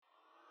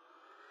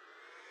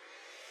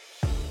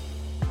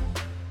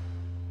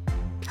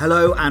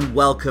Hello and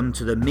welcome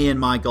to the Me and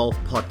My Golf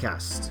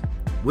podcast.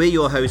 We're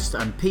your hosts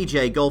and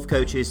PGA golf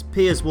coaches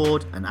Piers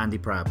Ward and Andy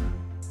Proudman.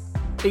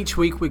 Each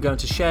week we're going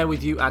to share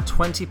with you our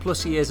 20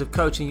 plus years of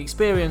coaching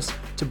experience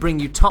to bring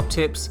you top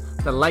tips,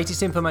 the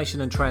latest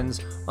information and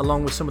trends,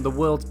 along with some of the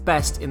world's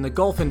best in the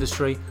golf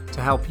industry to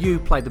help you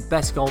play the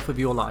best golf of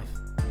your life.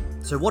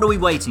 So what are we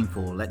waiting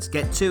for? Let's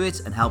get to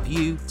it and help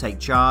you take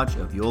charge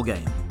of your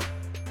game.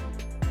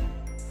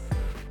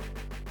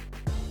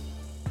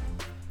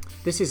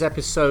 This is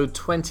episode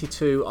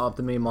 22 of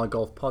the Me and My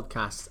Golf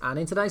podcast, and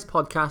in today's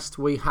podcast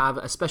we have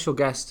a special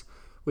guest.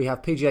 We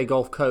have PGA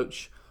golf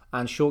coach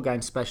and short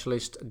game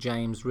specialist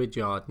James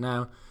Ridyard.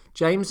 Now,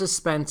 James has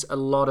spent a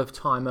lot of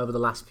time over the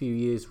last few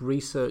years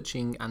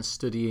researching and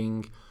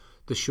studying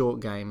the short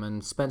game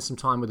and spent some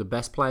time with the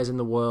best players in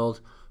the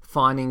world,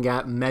 finding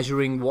out,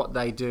 measuring what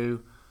they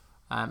do,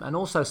 and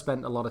also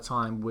spent a lot of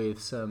time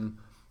with some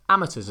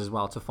amateurs as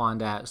well to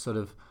find out, sort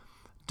of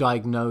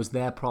diagnose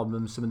their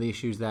problems, some of the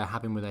issues they're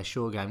having with their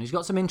short game. And he's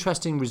got some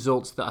interesting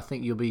results that I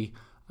think you'll be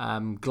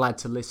glad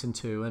to listen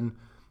to. And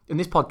in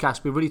this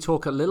podcast, we really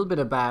talk a little bit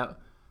about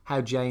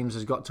how James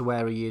has got to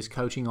where he is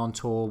coaching on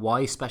tour,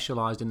 why he's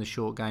specialised in the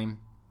short game,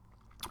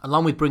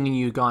 along with bringing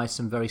you guys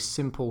some very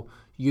simple,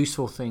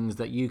 useful things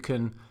that you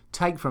can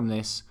take from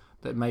this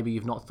that maybe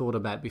you've not thought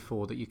about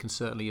before that you can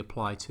certainly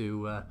apply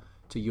to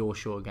your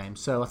short game.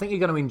 So I think you're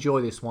going to enjoy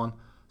this one.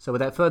 So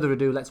without further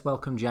ado, let's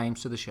welcome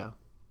James to the show.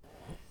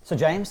 So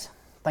James,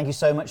 thank you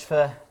so much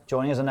for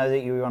joining us. I know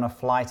that you were on a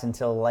flight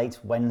until late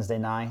Wednesday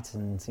night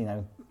and,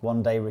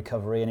 one day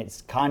recovery, and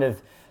it's kind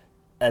of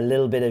a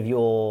little bit of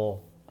your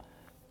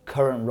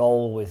current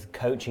role with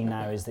coaching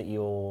now is that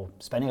you're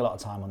spending a lot of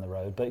time on the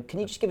road. But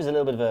can you just give us a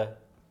little bit of a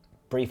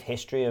brief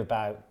history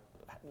about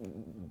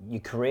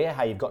your career,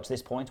 how you've got to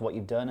this point, what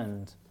you've done,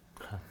 and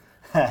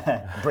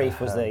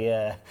brief was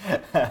the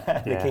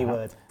key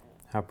word.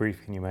 How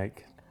brief can you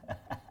make?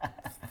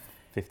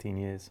 15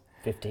 years.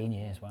 15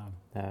 years, wow.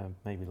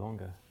 Maybe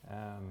longer.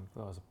 I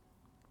was a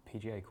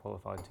PGA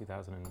qualified in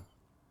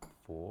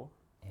 2004,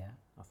 yeah,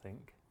 I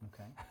think.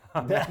 Okay.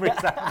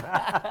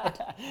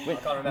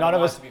 None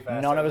of us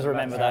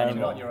remember that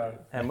anymore.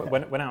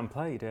 Went out and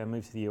played,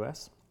 moved to the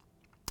US,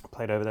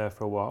 played over there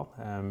for a while,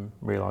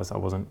 realised I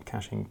wasn't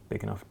cashing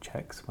big enough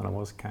checks when I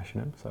was cashing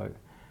them, so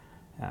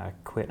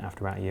quit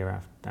after about a year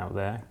out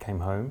there, came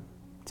home,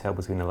 tail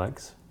between the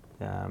legs,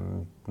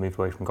 moved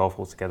away from golf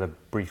altogether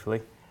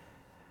briefly.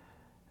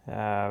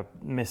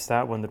 Missed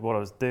out, wondered what I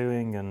was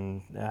doing,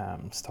 and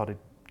started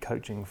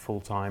coaching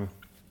full-time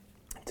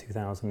in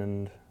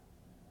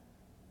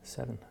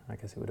 2007, I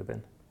guess it would have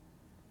been.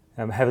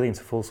 Heavily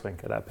into full swing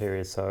at that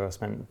period, so I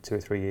spent 2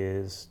 or 3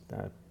 years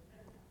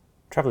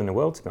travelling the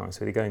world, to be honest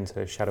with you, going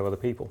to shadow other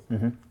people,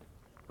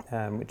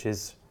 which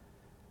is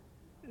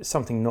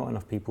something not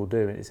enough people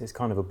do. It's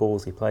kind of a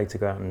ballsy play to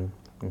go out and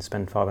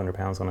spend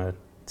 £500 on a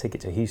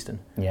ticket to Houston,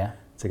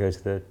 to go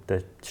to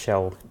the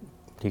Shell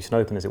Houston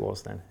Open as it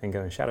was then, and go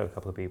and shadow a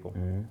couple of people,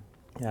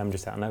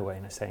 just out of nowhere,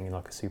 staying in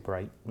like a Super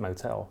 8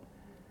 motel.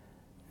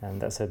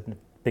 And that's a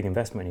big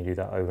investment when you do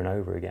that over and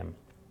over again.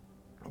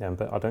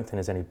 But I don't think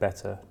there's any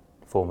better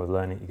form of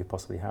learning you could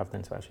possibly have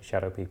than to actually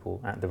shadow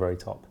people at the very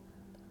top.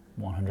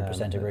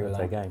 100% agree with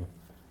their that.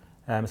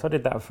 game. So I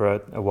did that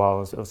for a while.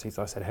 Obviously, as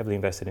I said, heavily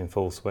invested in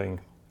full swing.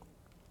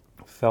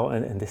 Felt,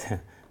 and this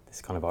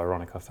is kind of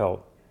ironic, I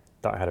felt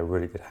that I had a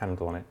really good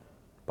handle on it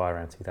by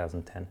around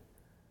 2010.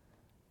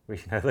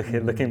 Which,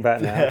 looking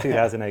back now,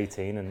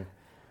 2018, and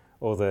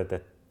all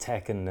the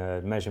tech and the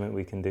measurement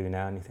we can do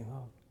now, and you think,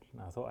 oh,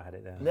 no, I thought I had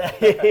it there.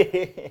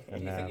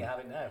 And you think you have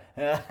it now?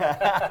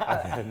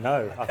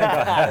 No, I think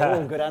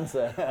I good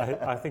answer.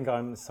 I think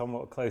I'm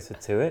somewhat closer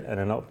to it,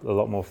 and a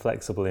lot more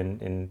flexible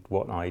in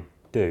what I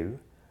do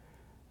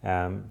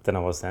than I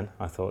was then.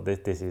 I thought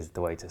this is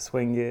the way to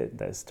swing it.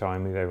 Let's try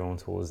and move everyone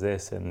towards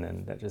this, and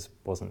then that just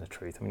wasn't the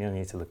truth. I mean, you only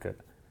need to look at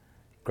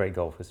great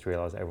golfers to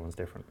realise that everyone's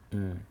different.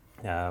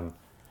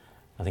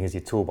 I think as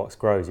your toolbox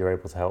grows, you're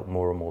able to help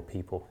more and more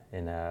people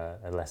in a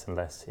less and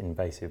less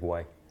invasive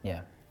way.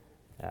 Yeah.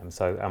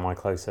 So am I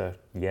closer?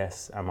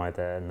 Yes. Am I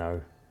there?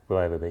 No. Will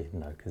I ever be?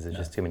 No, because there's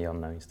just too many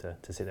unknowns to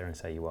sit there and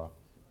say you are.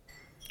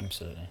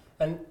 Absolutely.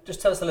 And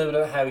just tell us a little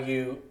bit about how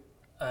you're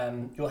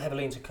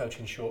heavily into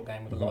coaching short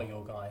game with a lot of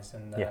your guys,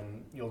 and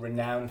you're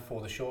renowned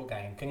for the short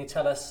game. Can you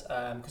tell us,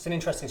 because it's an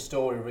interesting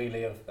story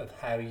really of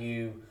how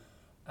you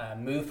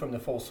moved from the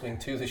full swing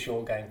to the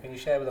short game. Can you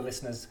share with the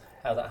listeners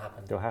how that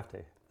happened? Do I have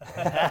to?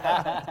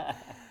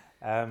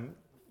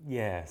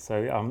 So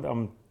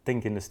I'm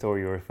thinking the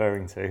story you're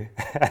referring to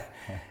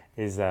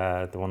is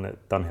the one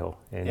at Dunhill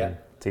in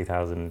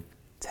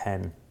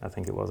 2010, I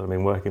think it was. I've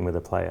been working with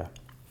a player,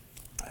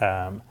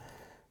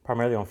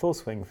 primarily on full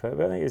swing I think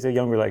it was a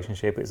young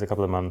relationship. It was a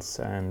couple of months,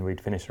 and we'd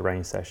finished a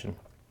range session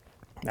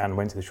and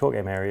went to the short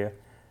game area,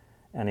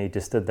 and he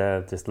just stood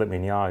there, just looked me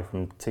in the eye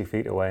from 2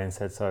 feet away and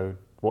said, "So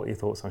what are your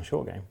thoughts on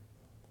short game?"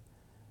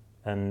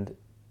 And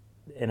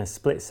in a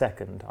split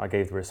second, I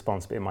gave the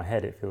response, but in my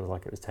head, it feels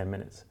like it was 10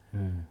 minutes.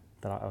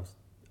 That I was,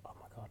 oh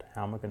my God,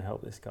 how am I going to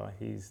help this guy?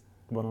 He's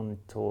went on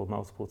tour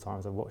multiple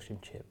times. I've watched him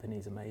chip, and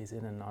he's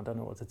amazing, and I don't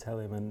know what to tell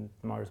him. And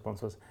my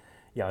response was,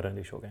 yeah, I don't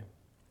do short game.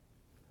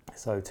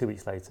 So 2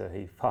 weeks later,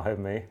 he fired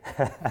me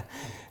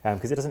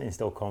because it doesn't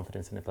instill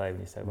confidence in the player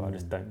when you say, well, I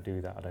just don't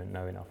do that, I don't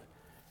know enough.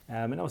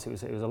 And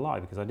obviously it was a lie,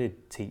 because I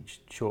did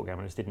teach short game,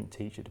 I just didn't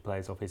teach it to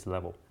players off his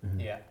level.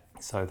 Yeah.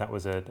 So that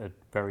was a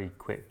very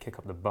quick kick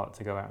up the butt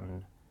to go out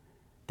and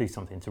do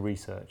something, to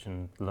research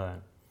and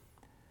learn.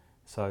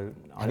 So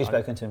have you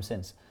spoken to him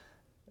since?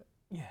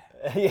 Yeah.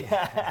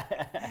 Yeah.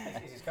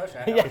 He's his coach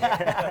now.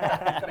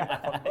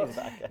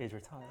 Exactly. He's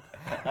retired.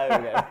 Oh,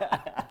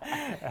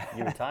 okay.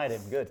 You retired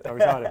him, good. I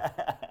retired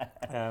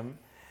him.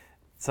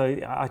 So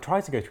I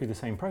tried to go through the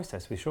same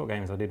process with short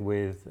game as I did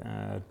with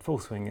full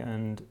swing,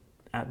 and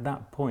at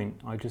that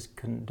point I just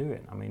couldn't do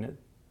it. I mean, at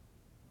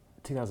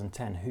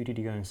 2010, who did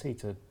you go and see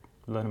to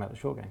learn about the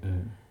short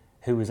game?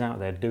 Who was out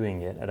there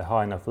doing it at a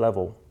high enough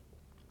level?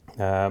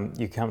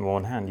 You count them on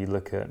one hand. You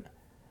look at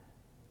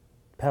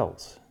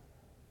Peltz.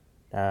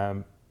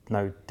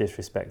 No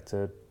disrespect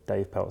to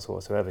Dave Peltz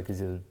whatsoever, because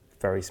he's a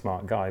very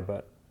smart guy,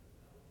 but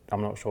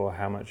I'm not sure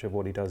how much of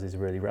what he does is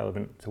really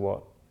relevant to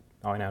what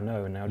I now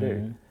know and now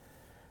do.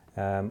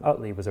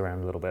 Utley was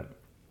around a little bit.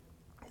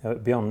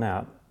 Beyond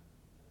that,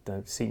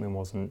 Seaman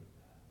wasn't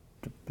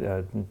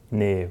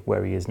near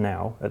where he is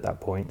now at that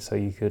point, so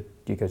you go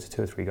to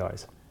 2 or 3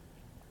 guys.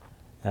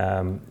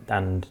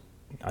 And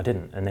I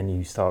didn't. And then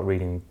you start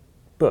reading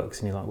books,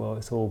 and you're like, well,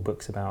 it's all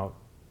books about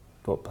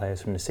what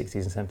players from the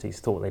 60s and 70s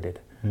thought they did,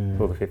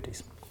 or the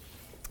 50s,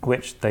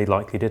 which they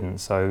likely didn't.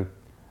 So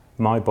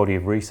my body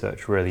of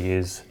research really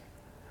is,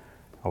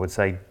 I would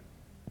say,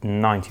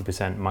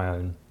 90% my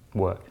own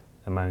work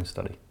and my own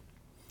study.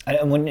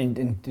 And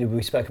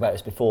we spoke about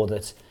this before,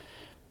 that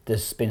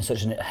there's been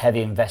such a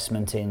heavy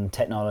investment in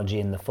technology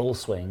in the full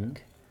swing,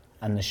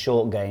 and the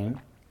short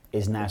game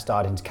is now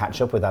starting to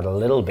catch up with that a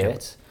little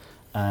bit.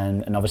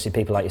 And obviously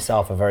people like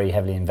yourself are very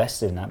heavily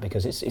invested in that,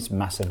 because it's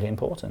massively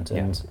important.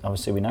 And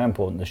obviously we know how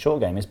important the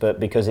short game is, but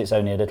because it's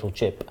only a little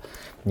chip,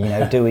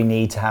 do we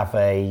need to have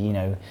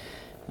a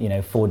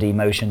 4D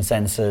motion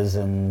sensors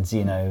and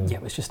Yeah,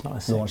 it's just not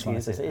as sexy,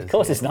 is it? Of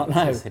course it's not,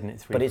 no,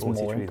 but it's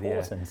more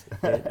important.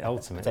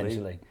 Ultimately,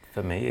 potentially.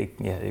 For me,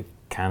 it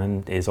can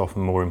and is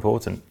often more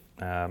important.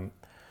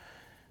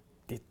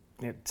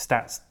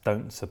 Stats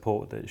don't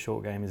support that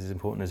short game is as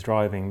important as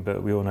driving,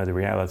 but we all know the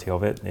reality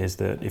of it is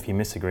that if you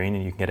miss a green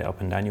and you can get it up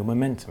and down, your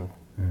momentum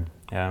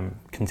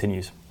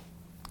continues.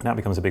 And that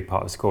becomes a big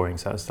part of scoring,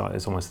 so it's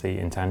almost the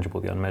intangible,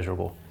 the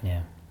unmeasurable.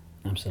 Yeah,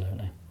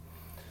 absolutely.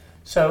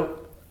 So,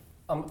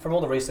 from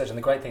all the research, and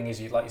the great thing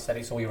is, like you said,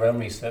 it's all your own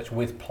research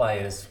with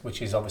players,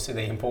 which is obviously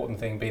the important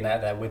thing, being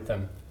out there with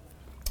them.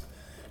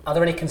 Are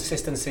there any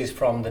consistencies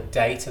from the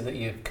data that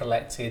you've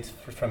collected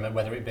from it,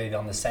 whether it be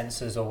on the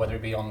sensors or whether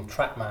it be on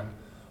TrackMan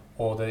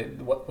or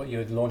what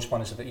your launch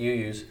monitor that you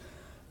use?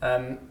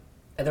 Are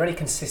there any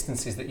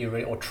consistencies that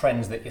or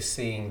trends that you're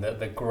seeing that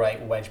the great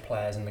wedge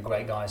players and the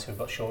great guys who've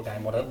got short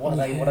game, what are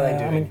they doing?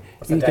 I mean,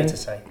 what's the data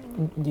say?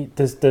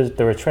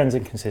 There are trends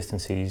and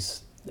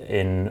consistencies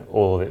in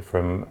all of it,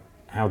 from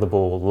how the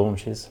ball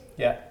launches,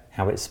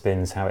 how it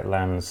spins, how it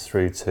lands,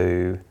 through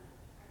to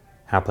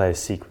how players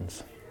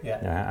sequence.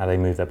 How they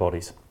move their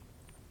bodies.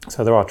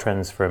 So there are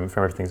trends from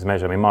everything to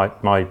measure. I mean,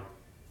 my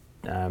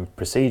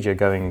procedure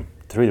going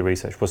through the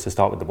research was to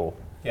start with the ball.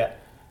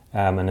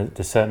 And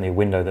there's certainly a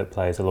window that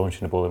players are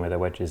launching the ball in with their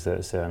wedges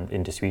that's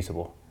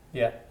indisputable.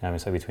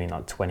 So between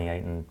like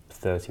 28 and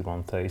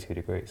 31, 32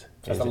 degrees.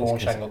 So it's the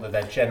launch angle that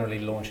they're generally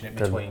launching it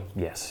between?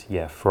 Yes,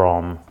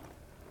 from...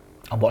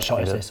 And what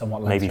shot is this? On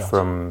what length maybe shot?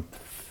 From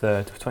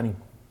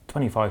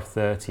 25,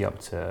 30 up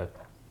to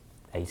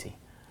 80.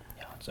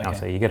 Okay.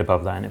 So you get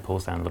above that and it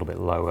pulls down a little bit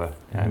lower,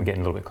 getting a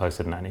little bit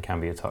closer than that, and it can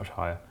be a touch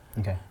higher.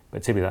 Okay.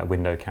 But typically that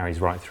window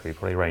carries right through,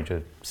 probably a range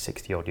of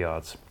 60 odd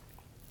yards.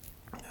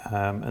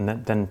 And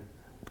then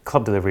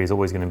club delivery is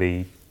always going to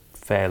be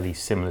fairly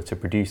similar to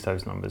produce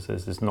those numbers.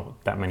 There's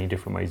not that many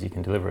different ways you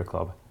can deliver a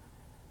club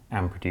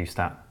and produce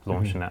that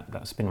launch and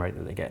that spin rate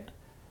that they get.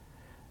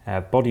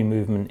 Body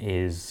movement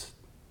is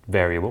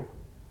variable,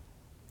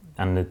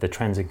 and the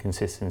trends and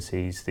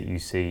consistencies that you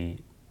see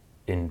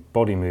in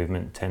body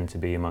movement tend to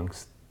be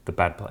amongst the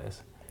bad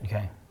players.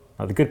 Okay.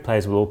 Now, the good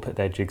players will all put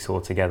their jigsaw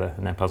together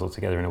and their puzzle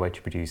together in a way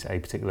to produce a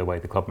particular way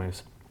the club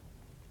moves.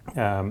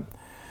 But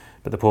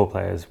the poor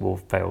players will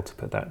fail to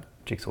put that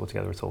jigsaw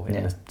together at all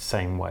in the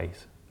same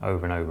ways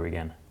over and over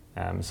again.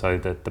 So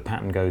the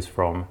pattern goes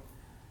from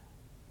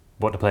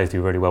what the players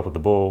do really well with the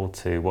ball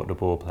to what the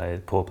poor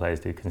players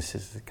do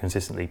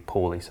consistently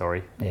poorly,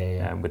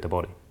 with the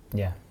body.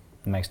 Yeah,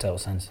 it makes total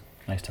sense.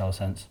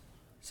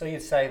 So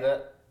you'd say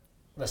that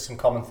there's some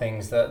common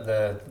things that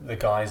the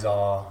guys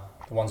are,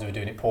 the ones who are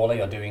doing it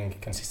poorly, are doing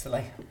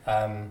consistently.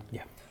 And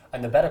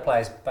the better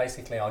players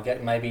basically are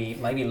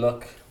maybe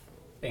look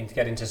to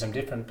get into some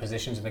different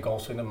positions in the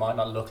golf swing that might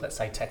not look, let's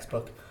say,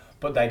 textbook,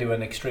 but they do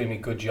an extremely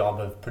good job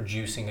of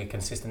producing a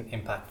consistent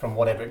impact from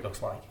whatever it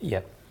looks like.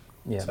 Yeah.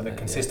 So the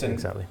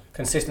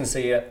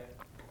consistency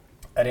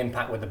an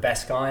impact with the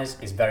best guys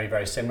is very,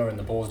 very similar, and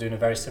the ball's doing a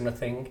very similar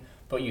thing,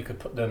 but you could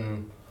put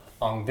them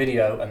on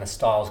video and the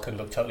styles could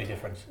look totally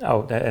different.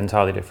 Oh, they're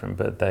entirely different,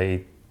 but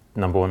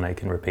number one, they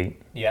can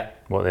repeat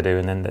what they do,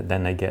 and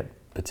then they get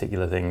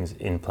particular things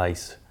in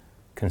place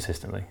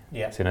consistently.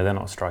 Yeah. So they're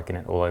not striking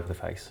it all over the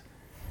face.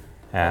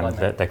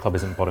 Their club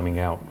isn't bottoming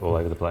out all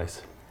over the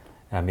place.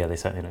 They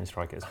certainly don't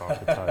strike it as far as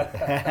the toe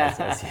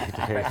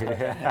as you do.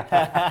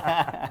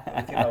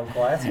 Looking all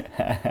quiet.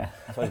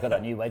 That's why he's got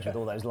that new wedge with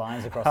all those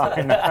lines across I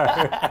it. know.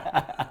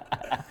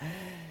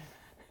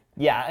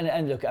 Yeah,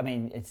 and look, I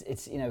mean, it's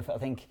I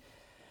think,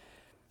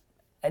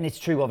 and it's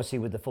true obviously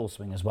with the full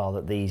swing as well,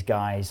 that these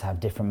guys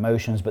have different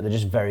motions, but they're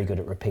just very good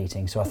at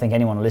repeating. So I think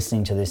anyone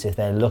listening to this, if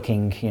they're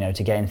looking,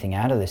 to get anything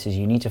out of this, is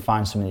you need to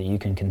find something that you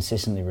can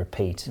consistently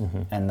repeat,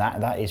 and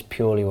that is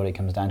purely what it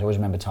comes down to. I always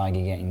remember Tiger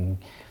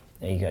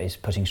he got his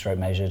putting stroke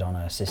measured on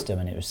a system,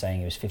 and it was saying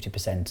it was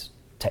 50%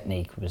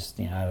 technique was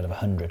out of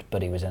 100,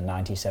 but he was a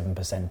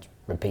 97%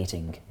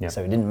 repeating. Yep.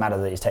 So it didn't matter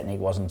that his technique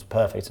wasn't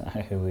perfect.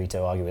 Who are we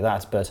to argue with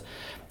that? But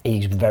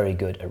he's very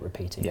good at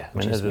repeating. Yeah,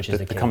 which is the key.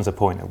 There comes a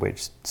point at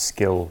which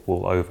skill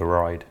will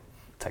override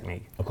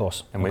technique. Of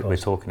course. And we're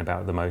talking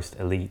about the most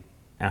elite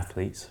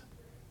athletes,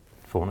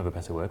 for want of a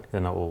better word. They're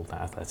not all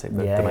that athletic,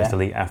 but the most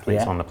elite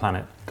athletes on the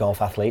planet.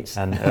 Golf athletes.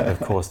 And of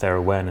course, their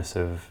awareness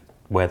of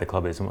where the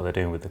club is and what they're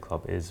doing with the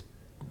club is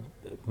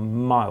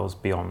miles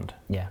beyond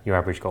your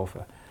average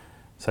golfer.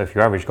 So if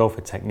your average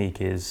golfer,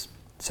 technique is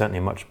certainly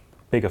a much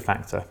bigger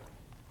factor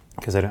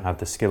because they don't have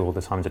the skill all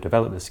the time to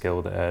develop the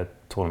skill that a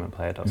tournament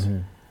player does,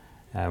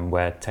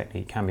 where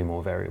technique can be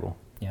more variable.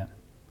 Yeah,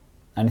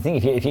 and I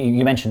think if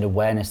you mentioned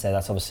awareness there,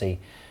 that's obviously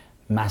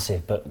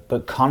massive,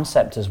 but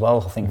concept as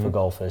well. I think for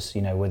golfers,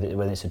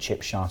 whether it's a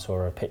chip shot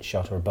or a pitch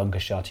shot or a bunker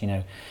shot,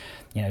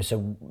 so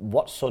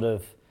what sort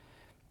of,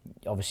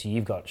 obviously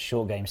you've got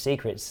short game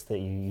secrets that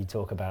you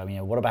talk about.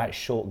 What about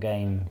short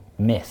game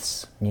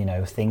myths?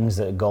 Things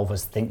that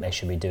golfers think they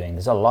should be doing.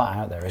 There's a lot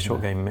out there, isn't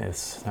Short there? game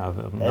myths.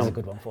 There's a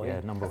good one for you.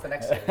 Yeah, number. That's the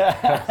next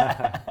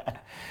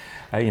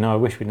series. I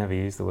wish we'd never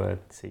used the word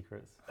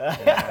secrets.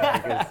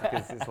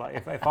 Because it's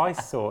like if I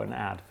saw an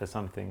ad for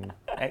something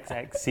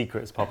XX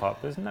secrets pop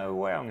up, there's no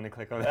way I'm going to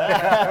click on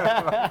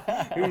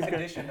it. Who's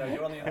condition though?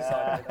 You're on the other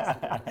side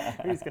of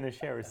it. Who's going to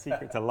share a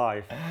secret to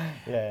life?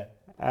 Yeah.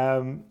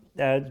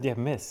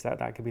 Myths.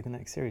 That could be the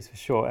next series for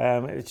sure.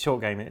 It's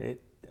short game.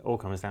 It all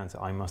comes down to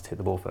I must hit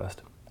the ball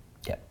first.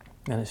 Yeah.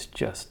 And it's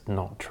just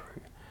not true.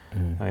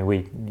 I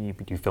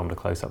mean, you filmed a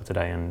close-up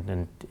today,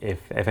 and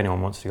if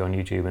anyone wants to go on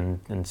YouTube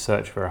and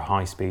search for a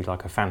high speed,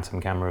 like a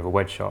phantom camera of a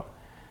wedge shot,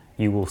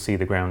 you will see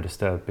the ground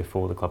disturbed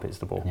before the club hits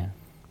the ball. Yeah.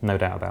 No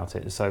doubt about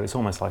it. So it's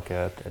almost like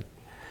a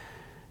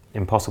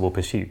impossible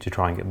pursuit to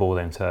try and get ball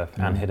end turf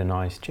and hit a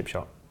nice chip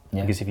shot.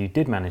 Yeah. Because if you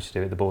did manage to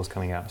do it, the ball's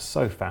coming out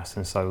so fast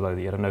and so low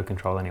that you had no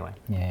control anyway.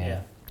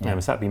 Yeah. So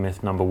that'd be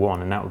myth number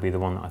one, and that would be the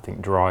one that I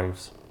think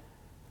drives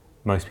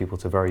most people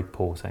to very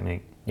poor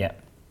technique. Yeah.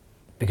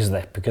 Because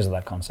of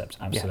that concept,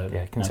 absolutely.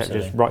 Yeah, concept,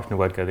 absolutely. just right from the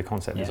word go, the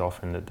concept is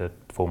off and the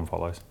form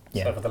follows.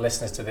 Yeah. So for the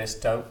listeners to this,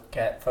 don't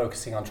get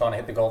focusing on trying to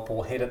hit the golf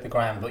ball, hit at the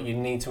ground, but you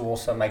need to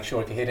also make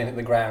sure if you're hitting at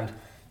the ground,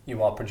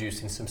 you are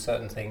producing some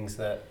certain things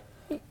that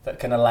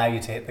can allow you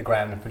to hit the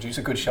ground and produce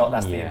a good shot.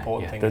 That's the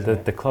important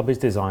thing. The club is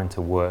designed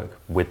to work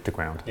with the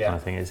ground. Yeah. And I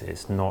think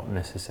it's not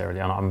necessarily,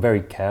 and I'm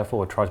very careful,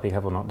 or try to be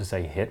careful not to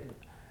say hit,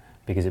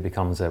 because it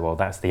becomes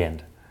that's the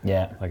end.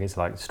 Yeah. Like it's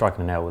like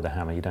striking a nail with a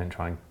hammer. You don't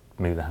try and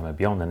move the hammer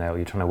beyond the nail.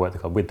 You're trying to work the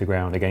club with the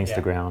ground, against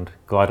the ground,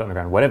 glide on the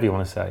ground, whatever you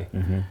want to say.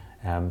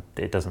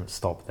 It doesn't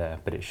stop there,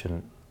 but it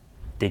shouldn't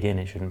dig in,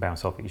 it shouldn't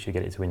bounce off it. You should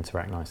get it to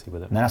interact nicely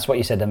with it. And that's what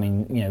you said. I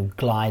mean,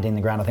 gliding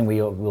the ground. I think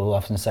we'll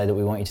often say that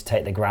we want you to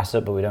take the grass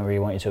up, but we don't really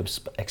want you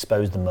to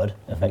expose the mud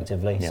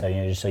effectively. Yeah. So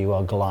just so you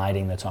are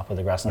gliding the top of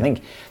the grass. And I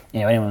think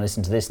anyone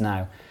listening to this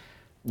now,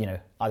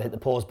 either hit the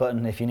pause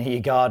button if you're near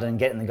your garden,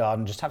 get in the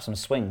garden, just have some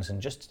swings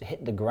and just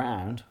hit the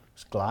ground,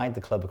 just glide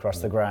the club across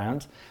the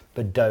ground,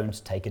 but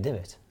don't take a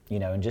divot.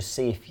 And just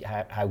see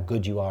how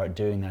good you are at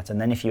doing that. And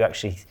then if you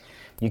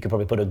could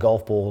probably put a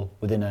golf ball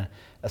within a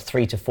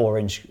 3 to 4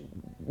 inch,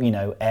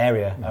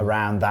 area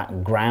around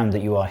that ground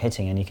that you are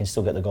hitting, and you can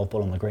still get the golf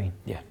ball on the green.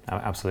 Yeah,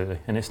 absolutely.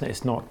 And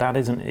it's not, that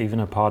isn't even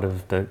a part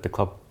of the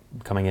club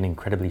coming in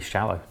incredibly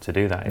shallow to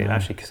do that. It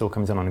actually still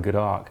comes in on a good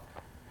arc.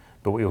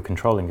 But what you're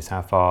controlling is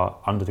how far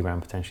under the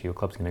ground potentially your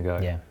club's going to go.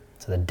 Yeah.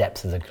 So the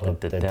depth of the club,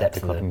 the depth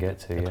the club can get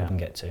to. Club can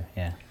get to.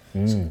 Yeah.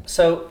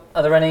 So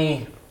are there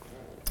any,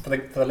 for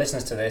the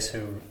listeners to this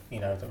who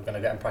that are going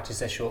to go and practice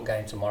their short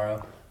game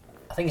tomorrow,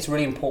 I think it's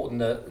really important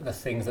the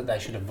things that they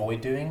should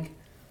avoid doing.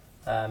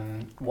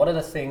 What are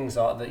the things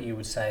that you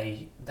would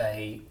say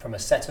they, from a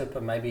setup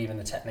and maybe even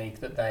the technique,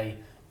 that they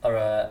are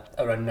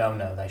a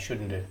no-no, they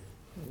shouldn't do?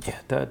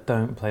 Yeah,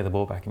 don't play the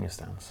ball back in your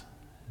stance.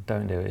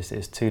 Don't do it.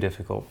 It's too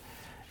difficult.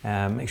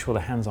 Make sure the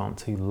hands aren't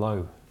too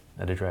low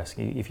at address.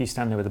 If you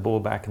stand there with the ball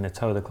back and the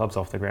toe of the club's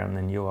off the ground,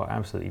 then you are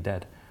absolutely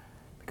dead.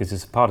 Because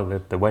it's part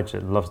of the wedge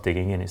that loves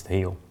digging in, it's the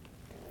heel.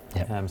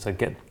 Yep. So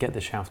get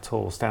the shaft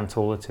tall, stand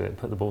taller to it,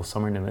 put the ball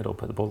somewhere in the middle,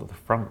 put the ball at the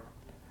front.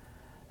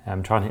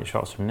 Try and hit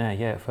shots from there.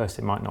 Yeah, at first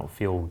it might not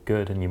feel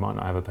good and you might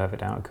not have a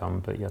perfect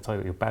outcome, but yeah, I'll tell you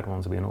what, your bad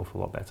ones will be an awful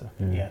lot better.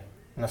 Yeah,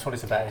 and that's what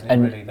it's about, isn't it?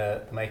 Really,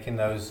 the making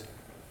those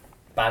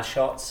bad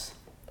shots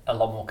a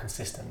lot more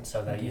consistent,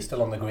 so that you're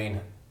still on the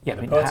green. Yeah,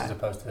 as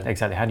opposed to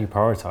exactly. How do you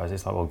prioritise?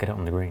 It's like, well, get it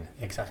on the green.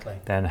 Exactly.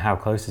 Then how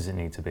close does it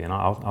need to be? And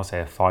I'll say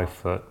a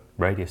 5-foot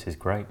radius is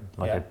great.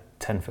 Like a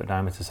 10-foot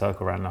diameter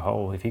circle around the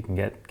hole. If you can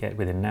get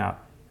within that,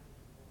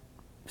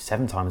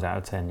 7 times out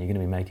of 10, you're going to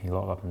be making a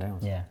lot of up and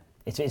downs. Yeah.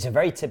 It's a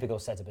very typical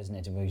setup, isn't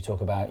it? When we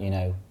talk about,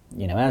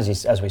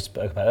 as we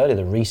spoke about earlier,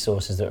 the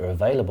resources that are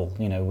available.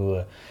 We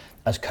were,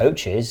 as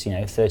coaches,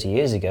 30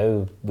 years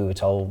ago, we were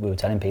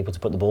telling people to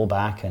put the ball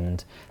back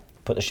and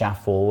put the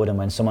shaft forward, and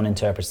when someone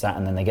interprets that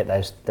and then they get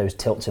those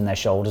tilts in their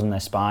shoulders and their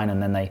spine,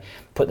 and then they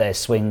put their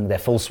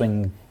full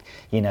swing,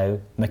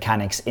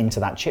 mechanics into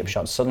that chip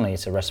shot, suddenly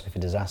it's a recipe for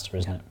disaster,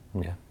 isn't it?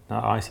 Yeah.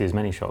 I see as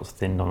many shots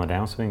thinned on the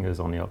downswing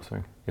as on the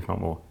upswing, if not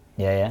more.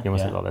 Yeah. You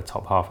almost look like the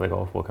top half of the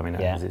golf ball coming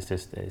down, Yeah.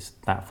 because it's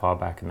that far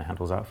back and the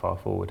handle's that far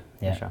forward,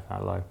 and the shaft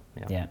that low.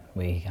 Yeah,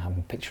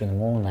 I'm picturing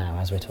them all now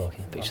as we're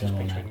talking. Picturing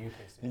them all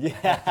now.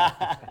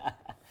 Yeah.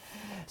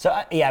 So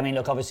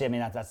look, obviously,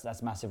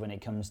 that's massive when it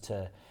comes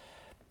to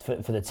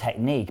for the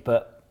technique,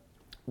 but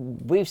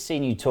we've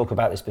seen you talk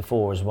about this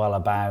before as well,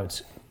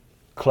 about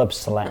club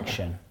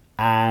selection.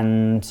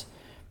 And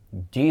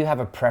do you have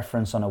a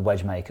preference on a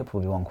wedge makeup,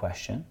 will be one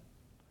question.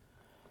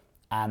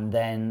 And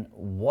then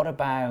what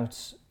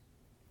about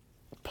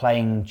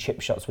playing chip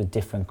shots with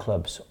different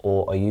clubs,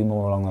 or are you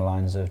more along the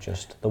lines of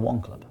just the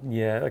one club?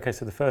 Yeah, okay,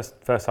 so the first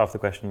half of the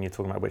question, you're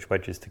talking about which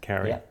wedges to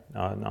carry. Yeah.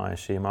 I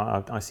assume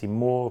I see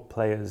more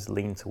players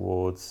lean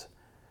towards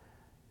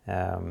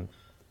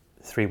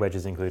 3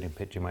 wedges, including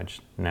pitching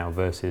wedge now,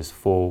 versus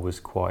 4 was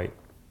quite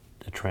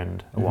a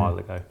trend a while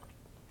ago.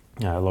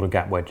 A lot of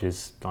gap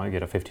wedges, I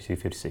get a 52,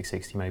 56,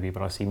 60 maybe,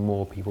 but I see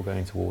more people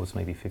going towards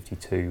maybe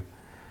 52,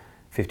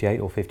 58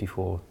 or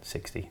 54,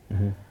 60.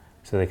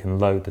 So they can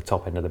load the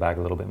top end of the bag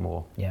a little bit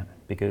more. Yeah.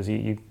 Because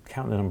you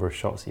count the number of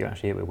shots that you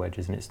actually hit with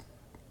wedges, and it's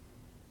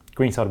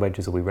greenside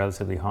wedges will be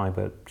relatively high,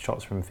 but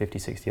shots from 50,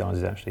 60 yards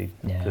is actually,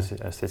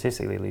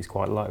 statistically at least,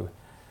 quite low.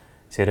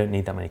 So you don't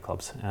need that many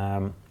clubs.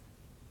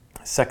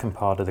 Second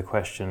part of the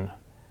question,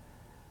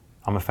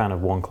 I'm a fan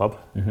of one club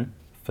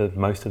for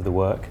most of the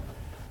work.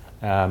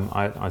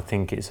 I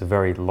think it's a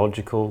very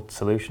logical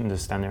solution to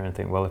stand there and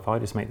think, well, if I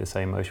just make the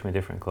same motion with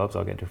different clubs,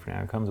 I'll get different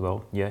outcomes.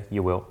 Well, yeah,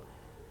 you will.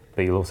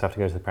 But you'll also have to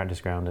go to the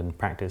practice ground and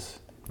practice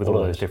with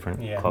all those different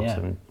clubs.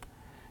 Yeah.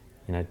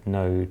 And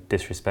no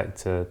disrespect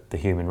to the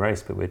human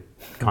race, but we're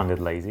kind of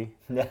lazy.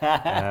 And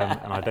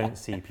I don't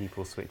see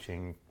people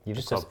switting. You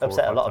just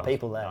upset a lot of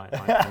people there. I know,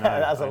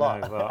 That's a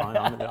lot. Well,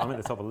 I'm at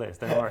the top of the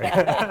list, don't worry.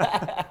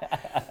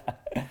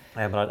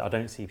 But I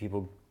don't see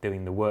people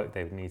doing the work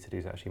they would need to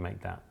do to actually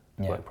make that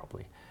work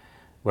properly.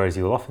 Whereas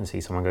you'll often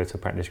see someone go to a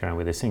practice ground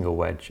with a single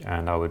wedge,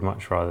 and I would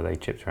much rather they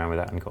chipped around with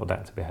that and got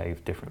that to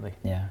behave differently.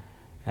 Yeah.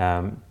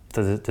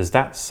 There's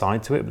that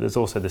side to it, but there's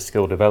also the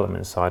skill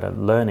development side.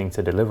 Learning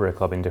to deliver a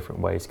club in different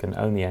ways can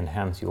only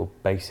enhance your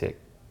basic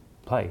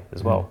play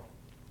as well.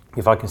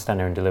 If I can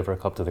stand there and deliver a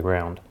club to the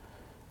ground,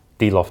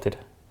 de-lofted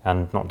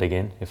and not dig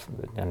in,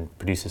 and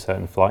produce a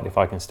certain flight, if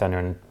I can stand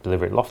there and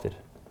deliver it lofted,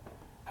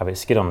 have it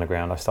skid on the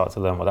ground, I start to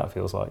learn what that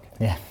feels like.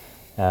 Yeah.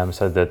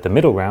 So the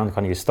middle round,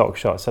 kind of your stock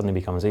shot, suddenly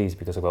becomes easy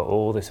because I've got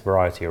all this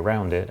variety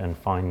around it, and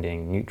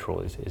finding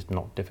neutral is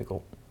not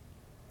difficult.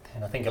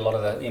 And I think a lot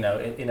of the,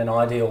 in an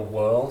ideal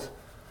world,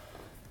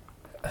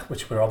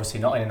 which we're obviously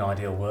not in an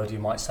ideal world, you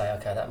might say,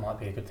 okay, that might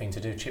be a good thing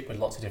to do, chip with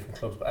lots of different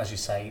clubs. But as you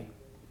say,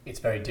 it's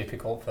very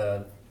difficult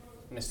for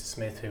Mr.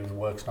 Smith, who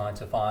works 9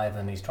 to 5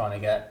 and he's trying to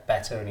get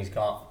better, and he's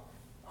got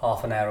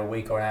half an hour a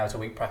week or an hour a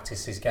week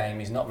practice his game.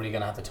 He's not really going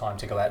to have the time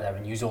to go out there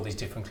and use all these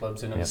different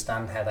clubs and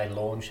understand how they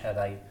launch, how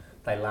they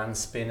land,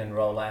 spin and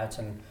roll out.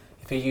 And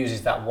if he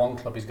uses that one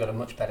club, he's got a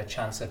much better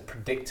chance of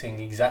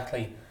predicting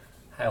exactly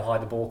how high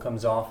the ball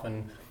comes off,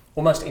 and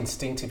almost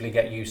instinctively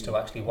get used to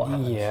actually what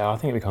happens. Yeah, I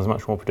think it becomes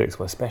much more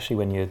predictable, especially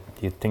when you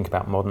think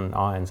about modern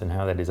irons and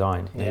how they're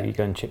designed. You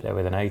go and chip there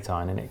with an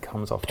 8-iron and it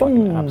comes off like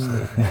an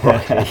absolute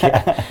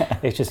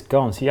rocket. It's just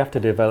gone. So you have to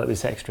develop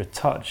this extra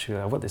touch.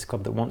 I've got this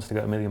club that wants to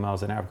go a million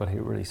miles an hour, I've got to hit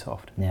it really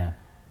soft. Yeah.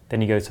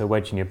 Then you go to a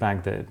wedge in your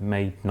bag that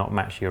may not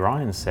match your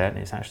iron set,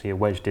 and it's actually a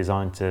wedge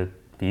designed to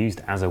be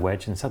used as a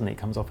wedge, and suddenly it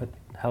comes off a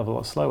hell of a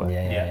lot slower.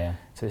 Yeah.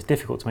 So it's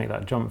difficult to make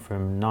that jump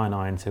from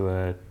 9-iron to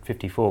a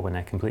 54 when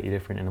they're completely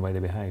different in the way they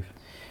behave.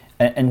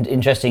 And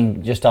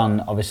interesting, just on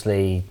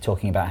obviously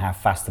talking about how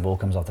fast the ball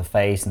comes off the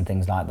face and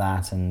things like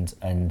that, and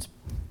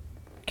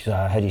because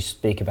I heard you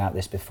speak about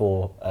this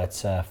before at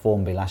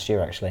Formby last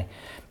year actually,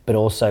 but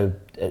also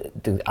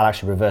I'll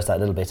actually reverse that a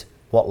little bit.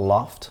 What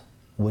loft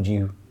would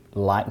you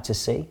like to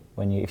see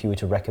if you were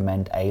to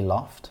recommend a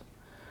loft?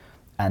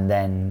 And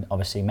then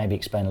obviously maybe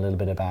explain a little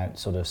bit about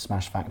sort of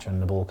smash factor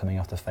and the ball coming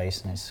off the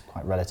face, and it's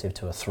quite relative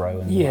to a throw.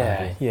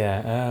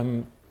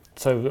 And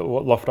so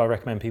what loft I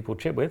recommend people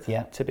chip with?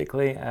 Yeah.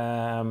 Typically,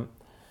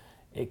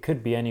 it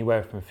could be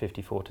anywhere from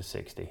 54 to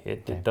 60.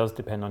 It does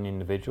depend on the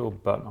individual,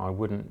 but I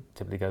wouldn't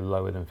typically go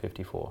lower than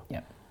 54.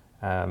 Yeah.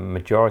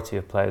 Majority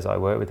of players I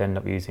work with end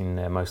up using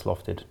their most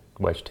lofted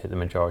wedge to hit the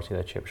majority of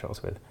their chip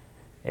shots with.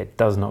 It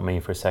does not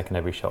mean for a second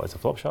every shot is a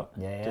flop shot.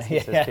 Yeah.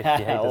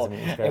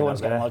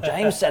 Everyone's going, well,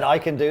 James said I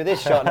can do this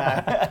shot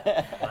now.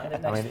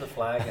 Next to the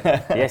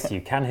flag. Yes,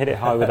 you can hit it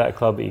high with that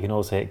club, but you can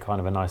also hit kind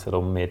of a nice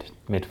little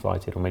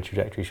mid-flighted or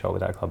mid-trajectory shot with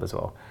that club as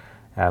well.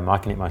 I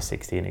can hit my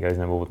 60 and it goes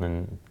no more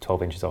than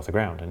 12 inches off the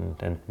ground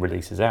and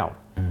releases out.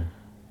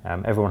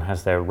 Everyone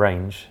has their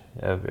range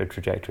of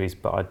trajectories,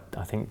 but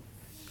I think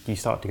you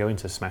start to go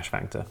into smash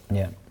factor.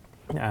 Yeah.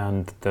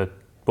 And the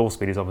ball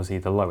speed is obviously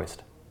the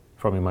lowest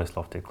from your most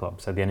lofted club,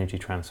 so the energy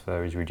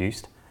transfer is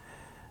reduced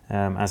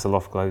as the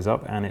loft goes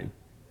up, and it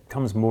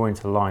comes more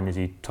into line, as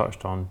you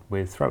touched on,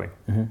 with throwing,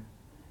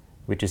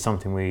 which is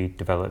something we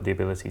developed the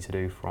ability to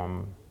do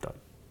from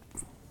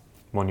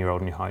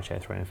 1-year-old in your high chair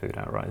throwing food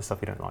out, right? The stuff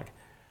you don't like.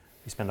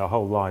 We spend our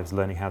whole lives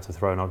learning how to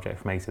throw an object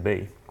from A to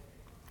B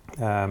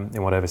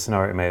in whatever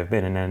scenario it may have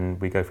been, and then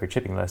we go for a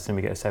chipping lesson and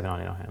we get a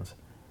 7-iron in our hands.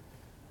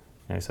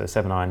 So a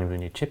 7-iron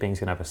when you're chipping is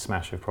going to have a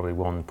smash of probably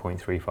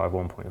 1.35,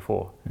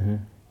 1.4,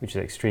 which is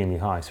extremely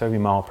high. So every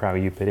mile per hour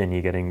you put in,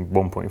 you're getting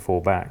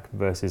 1.4 back,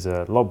 versus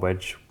a lob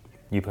wedge,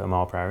 you put a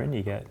mile per hour in,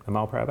 you get a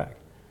mile per hour back.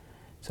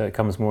 So it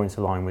comes more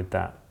into line with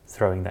that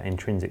throwing, that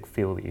intrinsic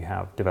feel that you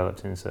have developed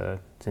since you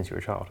were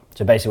a child.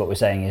 So basically what we're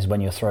saying is when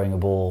you're throwing a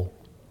ball,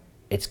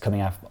 it's coming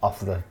out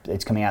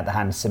the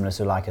hand similar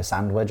to like a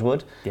sand wedge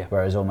would. Yeah.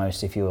 Whereas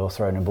almost if you're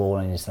throwing a ball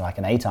and it's like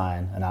an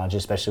 8-iron analogy,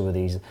 especially with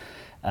these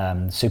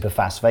super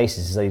fast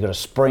faces, so you've got a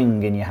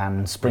spring in your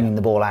hand, springing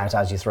the ball out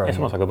as you throw it. It's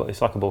almost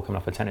like a ball coming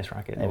off a tennis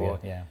racket. Or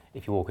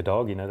if you walk a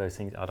dog, you know those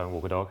things. I don't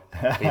walk a dog.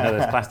 But you know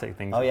those plastic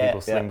things that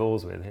people sling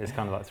balls with. It's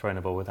kind of like throwing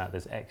a ball with that.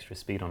 There's extra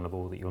speed on the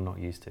ball that you're not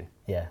used to.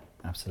 Yeah,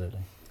 absolutely.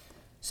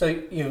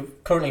 So you're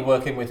currently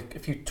working with a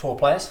few tour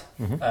players.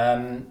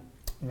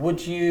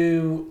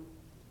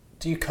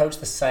 Do you coach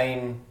the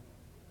same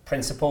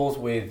principles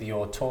with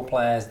your tour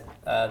players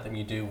than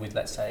you do with,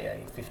 let's say, a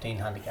 15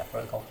 handicap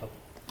pro golf club?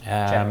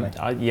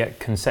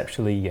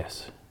 Conceptually,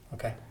 yes.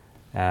 Okay.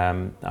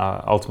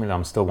 Ultimately,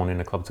 I'm still wanting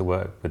the club to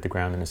work with the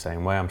ground in the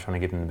same way. I'm trying to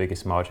give them the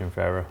biggest margin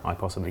for error I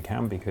possibly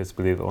can, because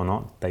believe it or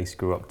not, they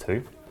screw up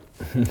too.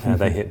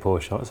 They hit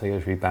poor shots, they go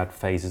through bad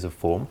phases of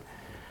form.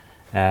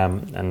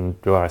 And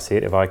the way I see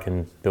it, if I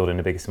can build in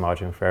the biggest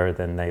margin for error,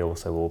 then they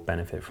also will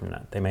benefit from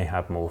that. They may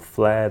have more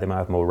flair, they might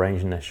have more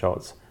range in their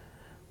shots,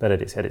 but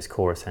at its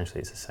core,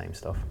 essentially, it's the same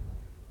stuff.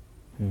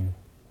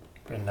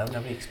 But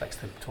nobody expects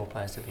the tour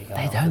players to be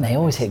going. They don't. They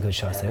always hit good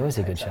shots. They always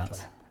hit good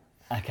shots.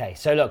 Okay,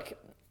 so look,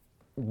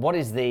 what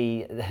is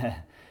the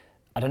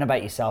I don't know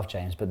about yourself,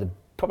 James, but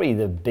probably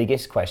the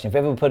biggest question, if you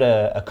ever put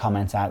a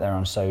comment out there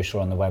on social,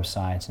 on the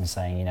website, and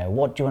saying,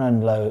 what do you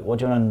want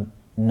to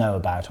know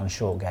about on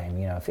short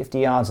game? 50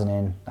 yards and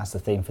in, that's the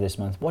theme for this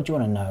month. What do you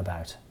want to know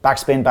about?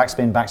 Backspin,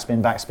 backspin,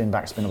 backspin, backspin,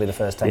 backspin will be the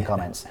first 10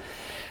 comments.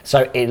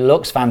 So it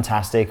looks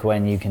fantastic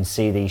when you can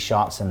see these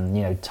shots,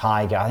 and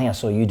Tiger, I think I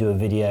saw you do a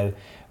video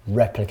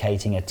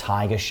replicating a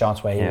Tiger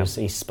shot where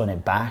he spun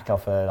it back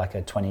off a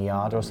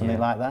 20-yard or something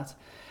like that.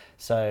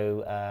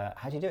 So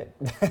how do you do it?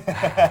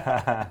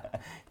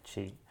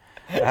 Cheat.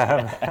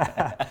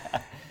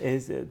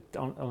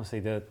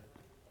 Honestly,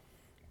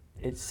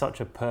 it's such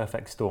a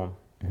perfect storm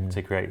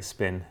to create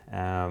spin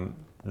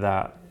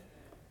that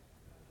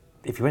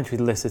if you went through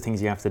the list of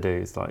things you have to do,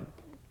 it's like,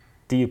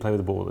 do you play with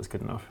a ball that's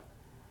good enough?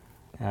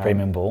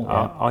 Premium ball.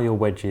 Are your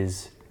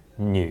wedges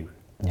new?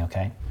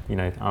 Okay.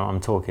 I'm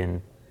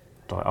talking,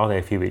 like, are they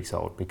a few weeks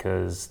old?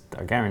 Because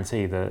I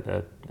guarantee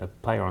that a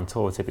player on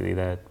tour, typically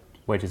their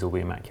wedges will be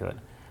immaculate.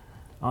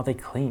 Are they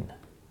clean?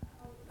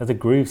 Are the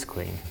grooves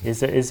clean? Is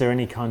there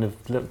any kind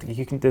of look?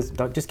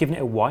 Just giving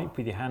it a wipe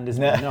with your hand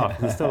isn't enough.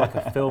 There's still like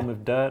a film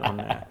of dirt on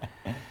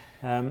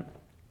there.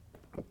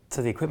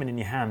 So the equipment in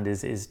your hand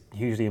is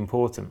hugely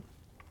important.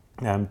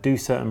 Do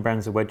certain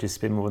brands of wedges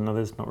spin more than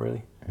others? Not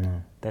really.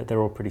 No.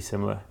 They're all pretty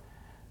similar.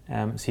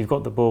 So you've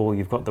got the ball,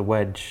 you've got the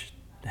wedge.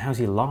 How's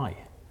your lie?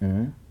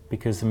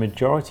 Because the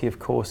majority of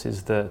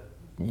courses that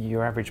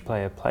your average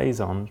player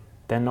plays on,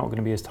 they're not going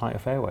to be as tight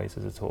of fairways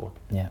as a tour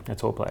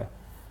player.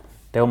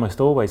 They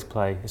almost always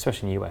play,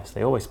 especially in the US,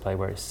 they always play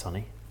where it's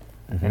sunny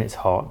and it's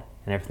hot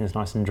and everything's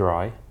nice and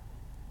dry.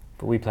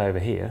 But we play over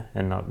here,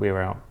 and we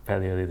were out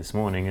fairly early this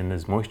morning, and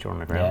there's moisture on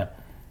the ground. It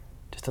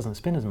just doesn't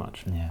spin as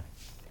much.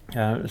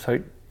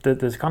 So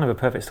there's kind of a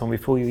perfect storm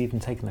before you even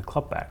taken the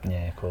club back.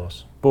 Yeah, of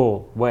course.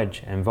 Ball,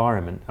 wedge,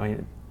 environment. I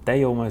mean,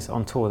 they almost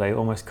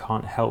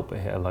can't help but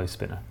hit a low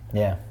spinner.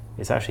 Yeah.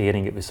 It's actually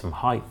hitting it with some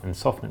height and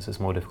softness that's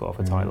more difficult off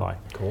a tight lie.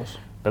 Of course.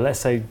 But let's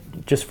say,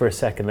 just for a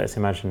second, let's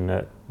imagine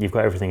that you've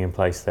got everything in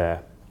place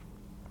there,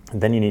 and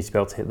then you need to be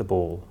able to hit the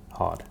ball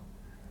hard.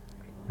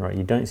 Right?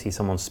 You don't see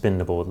someone spin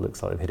the ball that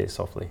looks like they've hit it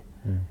softly.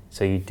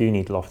 So you do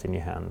need loft in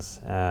your hands.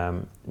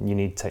 You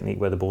need technique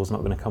where the ball's not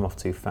going to come off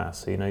too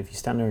fast. So if you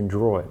stand there and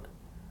draw it,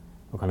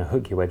 or kind of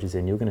hook your wedges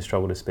in, you're going to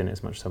struggle to spin it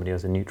as much as somebody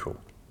has a neutral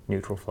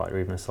flight or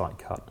even a slight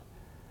cut.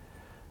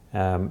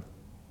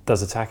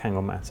 Does attack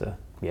angle matter?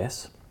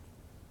 Yes.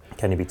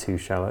 Can you be too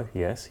shallow?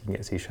 Yes. You can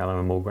get too shallow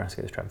and more grass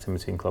gets trapped in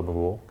between club and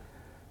ball.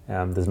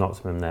 There's an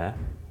optimum there.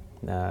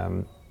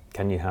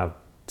 Can you have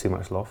too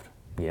much loft?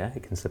 Yeah,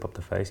 it can slip up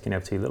the face. Can you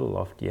have too little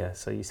loft? Yeah.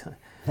 So you've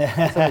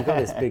got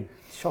this big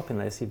shopping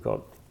list. You've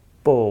got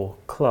ball,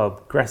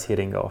 club, grass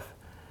hitting golf.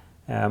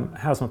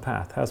 How's my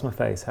path? How's my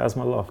face? How's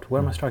my loft?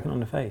 Where am I striking on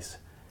the face?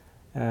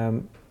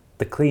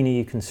 The cleaner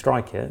you can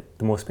strike it,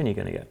 the more spin you're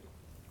going to get.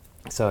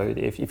 So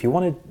if you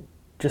wanted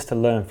just to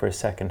learn for a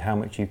second how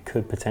much you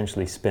could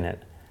potentially spin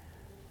it,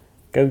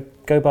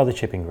 go by the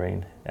chipping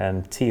green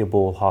and tee your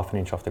ball half an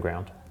inch off the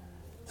ground.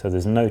 So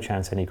there's no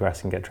chance any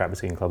grass can get trapped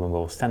between club and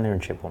ball. Stand there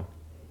and chip one,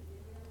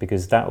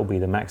 because that will be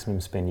the maximum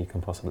spin you can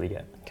possibly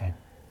get. Okay.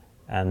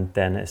 And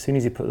then as soon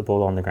as you put the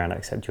ball on the ground,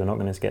 except you're not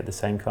going to get the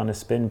same kind of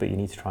spin, but you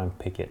need to try and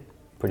pick it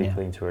pretty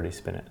clean to really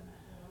spin it.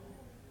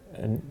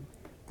 And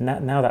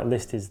now that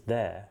list is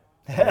there.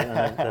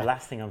 The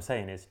last thing I'm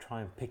saying is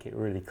try and pick it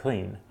really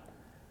clean.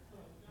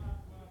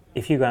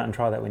 If you go out and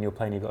try that when you're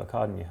playing, you've got a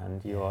card in your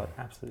hand, you are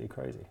absolutely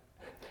crazy.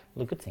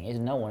 Well, the good thing is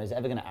no one is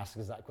ever going to ask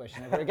us that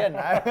question ever again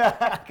now,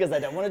 because they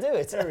don't want to do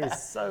it. There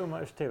is so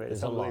much to it.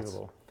 It's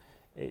unbelievable.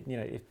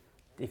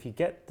 If you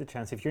get the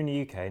chance, if you're in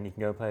the UK and you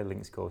can go play a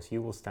links course,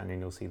 you will stand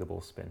and you'll see the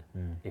ball spin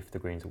if the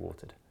greens are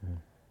watered.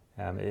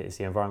 It's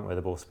the environment where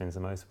the ball spins the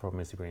most. The problem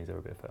is the greens are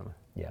a bit firmer.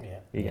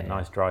 You get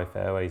nice dry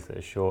fairways that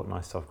are short,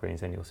 nice soft greens,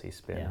 then you'll see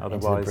spin.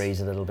 Otherwise, into the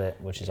breeze a little bit,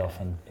 which is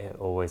often... It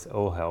always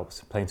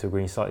helps. Playing to a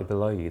green slightly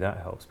below you, that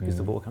helps, because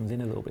the ball comes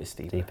in a little bit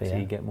deeper, so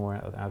you get more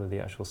out of the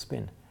actual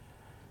spin.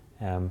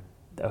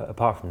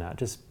 Apart from that,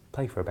 just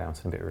play for a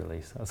bounce and a bit of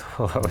release. That's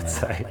all I would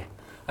say.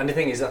 And the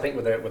thing is, I think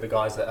with the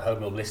guys that at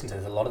home will listen to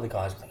this, a lot of the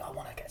guys will think, I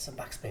want to get some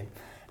backspin.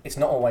 It's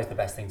not always the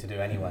best thing to do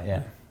anyway.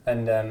 Yeah.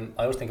 And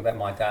I always think about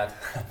my dad,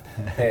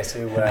 Pierce,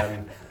 who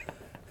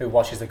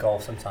watches the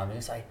golf sometimes, and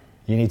he'll say,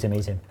 you need to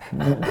meet him.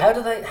 How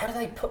do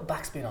they put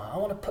backspin on? I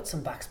want to put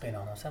some backspin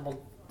on. I said, well,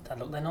 Dad,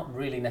 look, they're not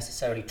really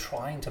necessarily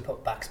trying to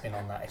put backspin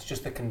on that. It's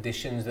just the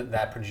conditions that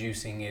they're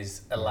producing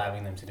is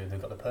allowing them to do.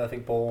 They've got the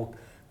perfect ball,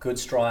 good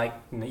strike,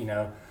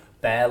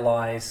 bare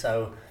lies.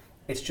 So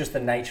it's just the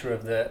nature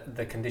of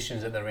the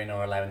conditions that they're in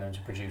are allowing them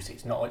to produce it.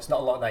 It's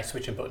not like they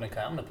switch a button and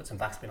go, I'm going to put some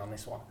backspin on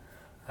this one.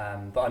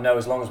 But I know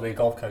as long as we're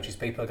golf coaches,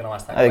 people are going to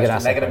ask that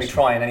question. They're going to be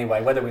trying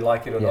anyway, whether we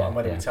like it or not, and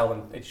whether we tell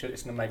them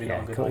it's maybe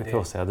not a good idea. Of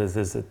course,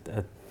 there's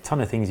a ton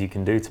of things you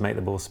can do to make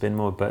the ball spin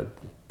more, but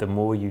the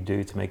more you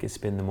do to make it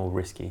spin, the more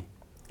risky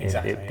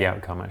the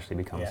outcome actually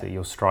becomes. So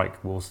your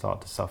strike will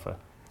start to suffer,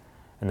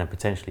 and then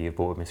potentially you've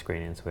brought a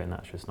misgreen into it, and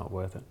that's just not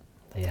worth it.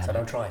 So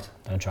don't try it.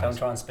 Don't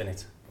try and spin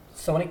it.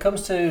 So when it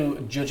comes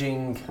to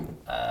judging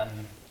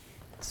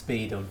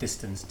speed or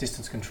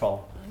distance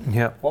control,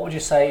 what would you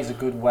say is a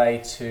good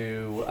way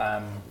to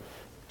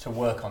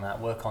work on that?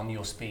 Work on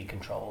your speed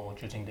control or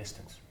judging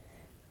distance.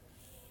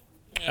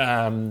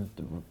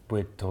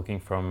 We're talking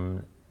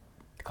from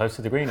close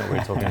to the green, or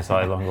we're talking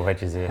slightly longer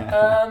wedges here.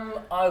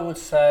 I would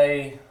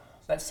say,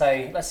 let's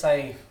say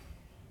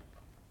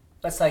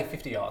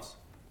 50 yards.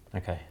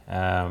 Okay.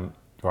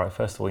 Right.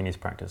 First of all, you need to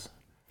practice.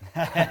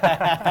 Yep,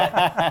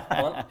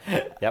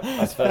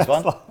 that's the first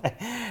one.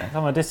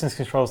 My distance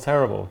control is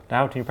terrible.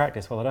 How can you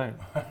practice? Well, I don't.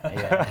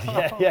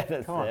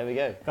 There we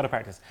go. Got to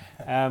practice.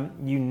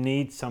 You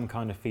need some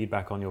kind of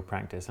feedback on your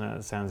practice. And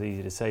that sounds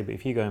easy to say, but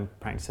if you go and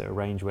practice at a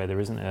range where there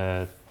isn't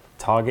a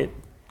target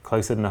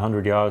closer than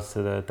 100 yards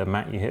to the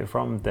mat you hit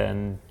from,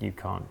 then you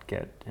can't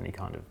get any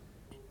kind of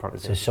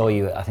progress. So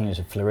I think it was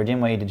a Floridian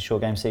where you did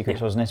Short Game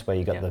Secrets, wasn't it? Where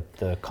you got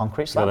the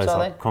concrete slabs,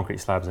 are they? Concrete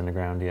slabs in the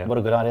ground, What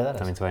a good idea that is.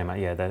 Something to aim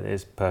at, that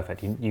is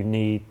perfect. You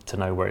need to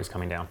know where it's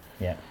coming down.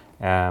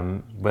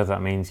 Whether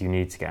that means you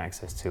need to get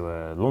access to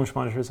a launch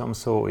monitor of some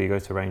sort, or you go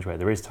to a range where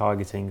there is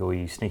targeting, or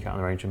you sneak out on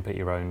the range and put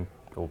your own,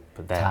 or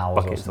put their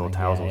buckets or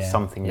towels or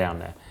something down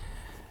there.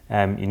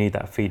 You need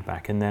that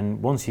feedback. And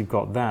then once you've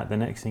got that, the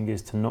next thing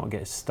is to not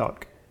get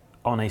stuck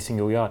on a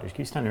single yardage. If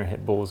you stand there and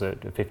hit balls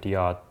at a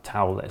 50-yard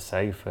towel, let's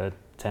say, for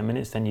 10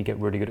 minutes, then you get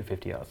really good at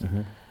 50 yards.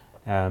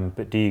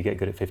 But do you get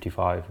good at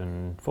 55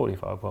 and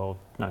 45? Well,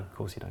 no, of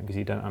course you don't, because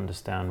you don't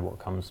understand what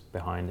comes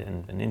behind it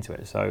and into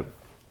it. So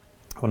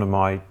one of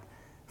my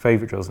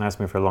favourite drills, and has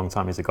been for a long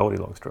time, is a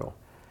Goldilocks drill,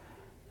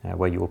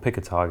 where you will pick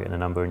a target and a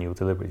number and you will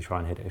deliberately try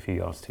and hit it a few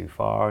yards too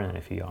far and then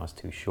a few yards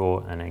too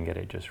short, and then get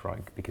it just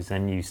right, because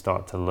then you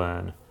start to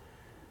learn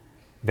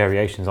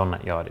variations on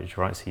that yardage,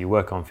 right? So you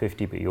work on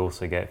 50, but you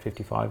also get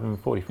 55 and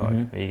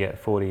 45, or you get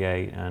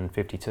 48 and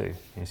 52.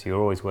 So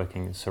you're always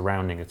working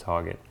surrounding a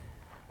target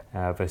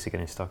versus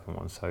getting stuck in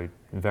one. So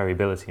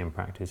variability in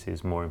practice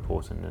is more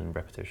important than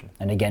repetition.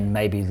 And again,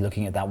 maybe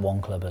looking at that one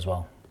club as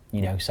well.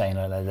 Saying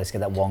let's get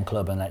that one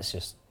club and let's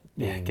just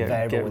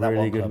get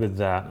really good with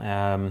that.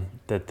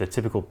 The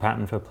typical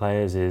pattern for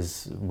players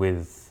is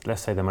with,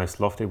 let's say, the most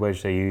lofted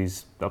wedge they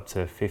use up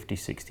to 50,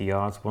 60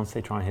 yards. Once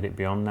they try and hit it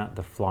beyond that,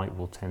 the flight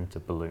will tend to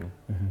balloon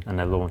and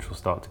their launch will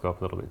start to go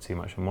up a little bit too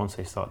much. And once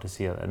they start to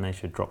see it, then they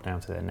should drop down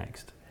to their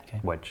next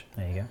wedge.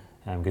 There you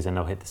go. Because then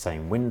they'll hit the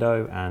same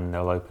window and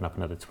they'll open up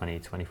another 20,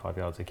 25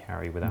 yards of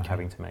carry without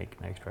having to make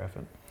an extra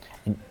effort.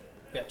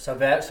 So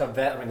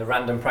the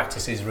random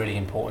practice is really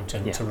important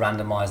to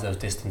randomise those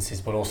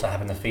distances, but also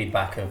having the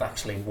feedback of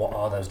actually what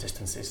are those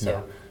distances.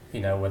 So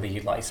whether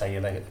you, like you say,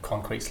 you're like a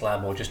concrete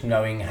slab or just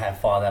knowing how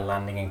far they're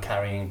landing and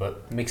carrying,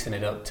 but mixing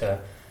it up to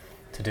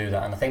do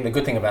that. And I think the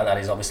good thing about that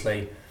is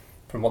obviously,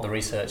 from what the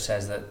research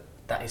says,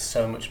 that is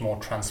so much more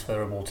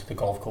transferable to the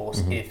golf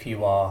course if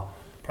you are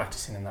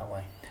practicing in that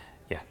way.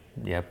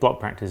 Yeah, block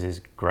practice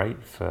is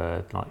great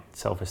for like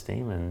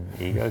self-esteem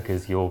and ego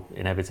because you're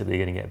inevitably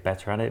going to get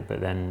better at it, but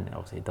then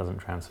obviously it doesn't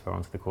transfer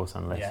onto the course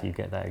unless you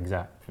get that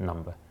exact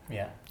number.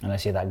 Yeah.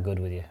 Unless you're that good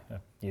with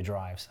your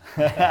drives.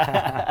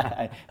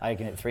 I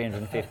can hit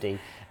 350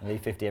 and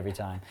leave 50 every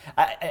time.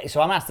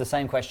 So I'm asked the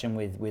same question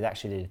with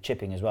actually the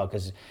chipping as well,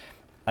 because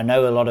I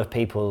know a lot of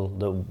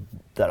people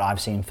that I've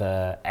seen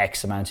for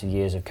X amount of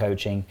years of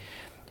coaching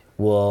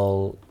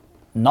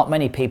not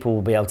many people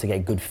will be able to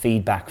get good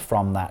feedback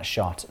from that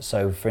shot.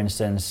 So for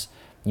instance,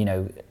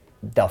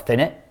 they'll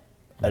thin it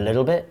a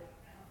little bit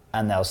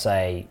and they'll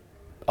say,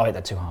 "I hit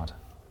that too hard."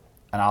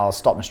 And I'll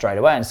stop them straight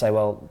away and say,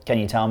 "Well, can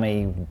you tell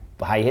me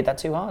how you hit that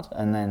too hard?"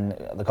 And then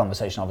the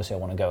conversation, obviously, I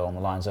want to go on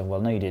the lines of, "Well,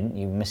 no, you didn't.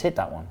 You mishit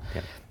that one."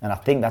 Yep. And I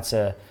think that's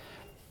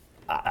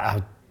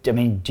I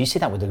mean, do you see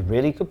that with the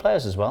really good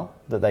players as well?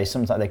 That they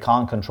sometimes they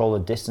can't control the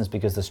distance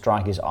because the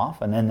strike is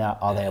off, and then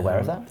are they aware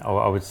of that?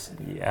 I would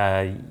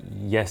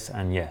yes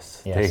and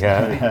yes.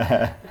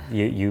 The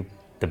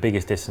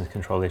biggest distance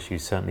control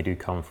issues certainly do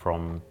come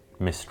from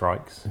missed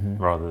strikes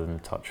rather than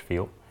touch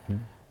feel.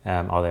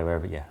 Are they aware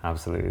of it? Yeah,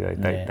 absolutely.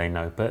 They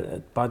know.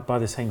 But by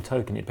the same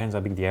token, it depends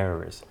how big the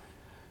error is.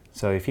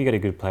 So if you get a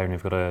good player and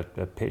you've got a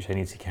pitch they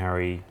need to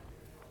carry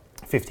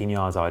 15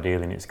 yards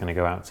ideally, and it's going to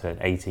go out to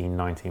 18,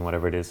 19,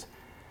 whatever it is.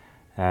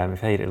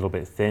 If they hit it a little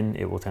bit thin,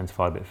 it will tend to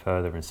fly a bit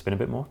further and spin a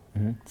bit more.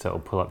 So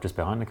it'll pull up just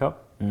behind the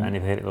cup. And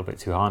if they hit it a little bit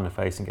too hard in the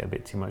face and get a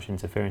bit too much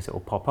interference, it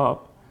will pop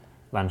up,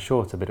 land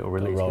shorter, but it will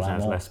release because it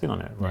has less spin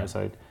on it. Right.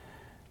 So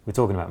we're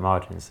talking about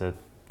margins. So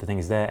the thing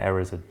is, their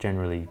errors are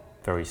generally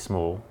very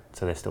small,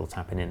 so they're still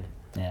tapping in.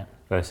 Yeah.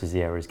 Versus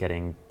the errors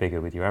getting bigger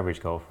with your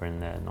average golfer,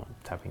 and they're not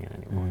tapping in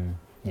anymore.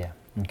 Yeah.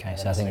 Okay.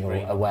 So I think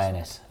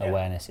awareness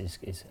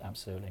is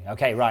absolutely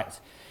okay. Right.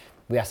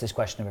 We asked this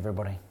question of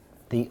everybody.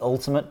 The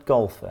ultimate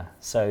golfer,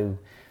 so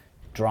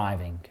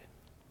driving,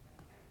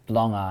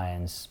 long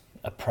irons,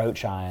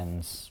 approach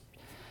irons,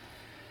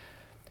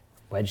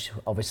 wedge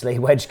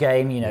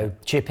game,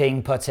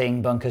 chipping,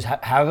 putting, bunkers,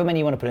 however many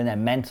you want to put in there,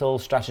 mental,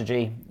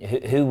 strategy,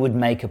 who would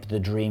make up the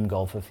dream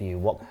golfer for you?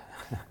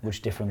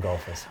 Which different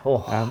golfers?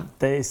 Oh.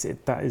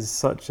 That is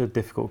such a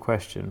difficult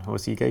question.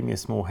 Obviously, you gave me a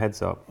small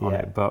heads up on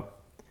it, but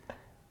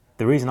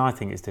the reason I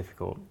think it's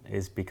difficult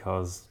is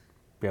because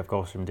we have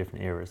golfers from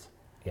different eras.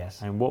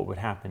 Yes. And what would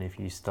happen if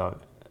you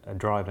stuck a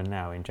driver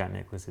now in Jack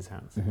Nicklaus's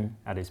hands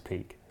at his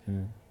peak,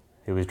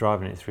 who was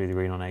driving it through the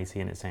green on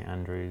 18 at St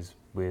Andrews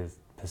with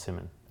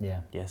Persimmon?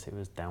 Yeah. Yes, it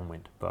was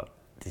downwind, but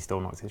he still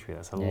knocked it through.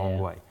 That's a long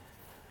way.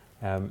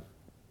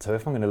 So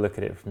if I'm going to look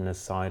at it from the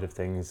side of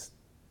things,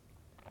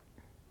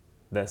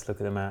 let's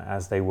look at them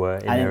as they were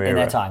in their era. In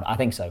their time, I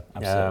think so,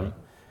 absolutely.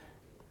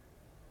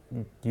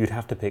 You'd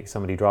have to pick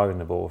somebody driving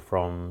the ball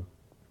from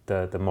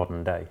the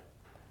modern day,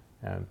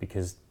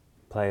 because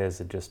players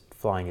are just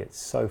flying it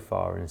so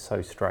far and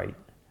so straight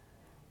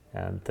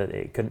that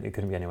it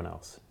couldn't be anyone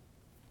else.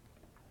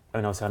 I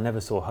mean, obviously, I never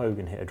saw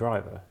Hogan hit a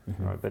driver,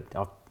 right? But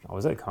I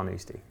was at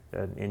Carnoustie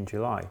in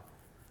July,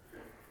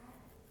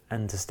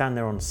 and to stand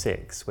there on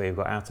 6, where you've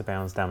got out of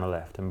bounds down the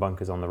left and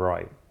bunkers on the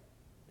right,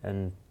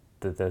 and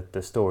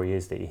the story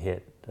is that he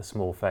hit a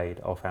small fade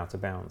off the out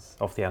of bounds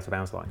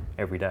line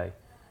every day,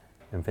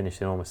 and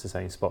finished in almost the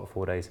same spot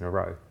 4 days in a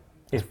row.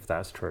 If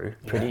that's true.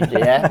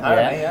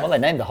 Yeah. Well, they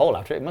named the hole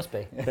after it. It must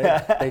be.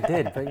 They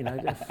did, but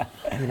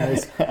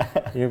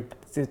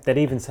they'd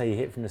even say you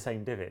hit from the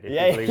same divot. If you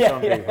believe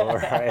some people,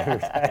 right, every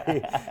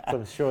day. So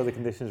I'm sure the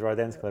conditions are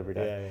identical every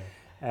day.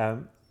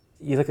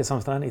 You look at some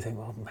stuff and you think,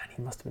 well, man,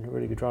 he must have been a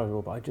really good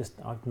driver, but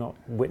I've not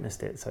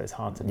witnessed it, so it's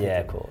hard to.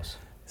 Yeah, of course.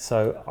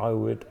 So I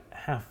would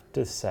have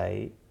to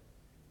say,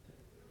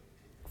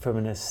 from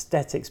an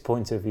aesthetics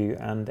point of view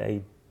and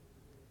a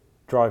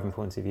driving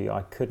point of view,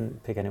 I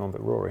couldn't pick anyone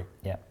but Rory.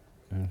 Yeah.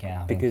 Okay.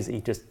 Because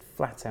he just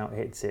flat out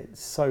hits it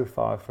so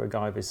far for a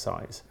guy of his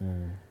size.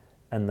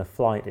 And the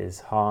flight is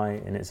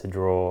high and it's a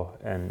draw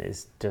and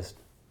it's just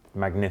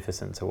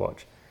magnificent to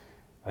watch.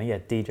 I mean,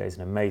 DJ's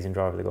an amazing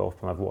driver of the golf,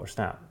 and I've watched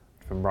that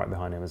from right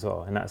behind him as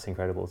well, and that's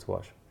incredible to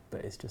watch.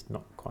 But it's just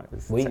not quite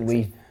as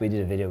sexy. We did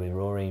a video with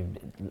Rory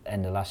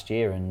end of last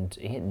year, and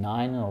he hit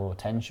 9 or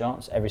 10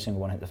 shots, every single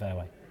one hit the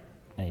fairway.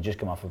 And he'd just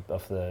come off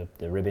the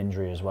rib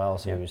injury as well,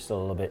 so he was still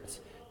a little bit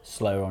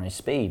slower on his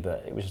speed,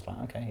 but it was just like,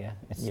 okay,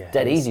 it's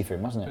dead easy for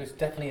him, wasn't it? But it's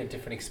definitely a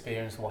different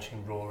experience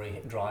watching Rory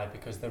hit drive,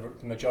 because the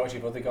majority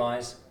of other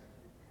guys,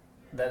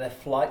 their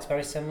flight's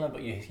very similar,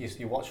 but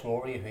you watch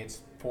Rory who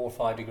hits 4 or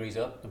 5 degrees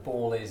up, the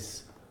ball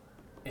is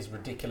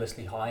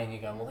ridiculously high, and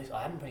you're going, well,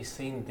 I haven't really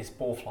seen this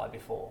ball flight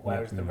before.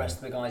 Whereas the rest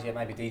of the guys,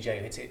 maybe DJ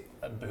who hits it,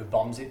 who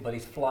bombs it, but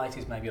his flight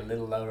is maybe a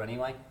little lower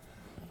anyway.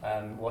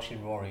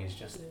 Watching Rory is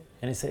just,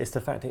 and it's the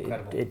fact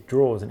that it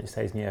draws and it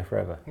stays in the air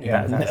forever.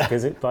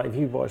 Because like if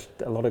you watch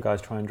a lot of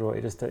guys try and draw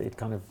it, it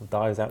kind of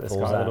dives out the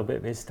sky a little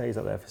bit, but it stays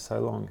up there for so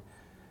long.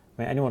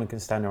 mean, anyone can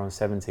stand there on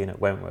 17 at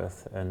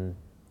Wentworth and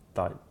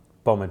like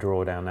bomb a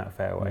draw down that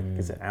fairway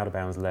because it's out of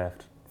bounds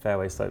left,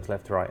 fairway slopes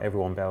left to right,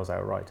 everyone bails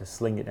out right to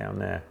sling it down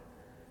there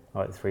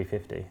like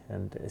 350,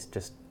 and it's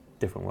just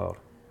different world.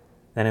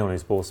 Anyone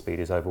whose ball speed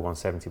is over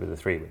 170 with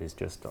a 3-wood is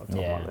just on top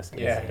of my list.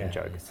 It's a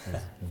joke. It's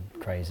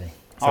crazy.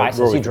 So All right,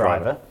 so it's your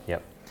driver.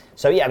 Yep.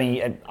 So yeah, I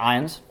mean,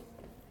 irons.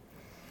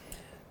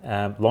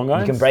 Long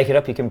irons? You can break it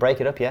up,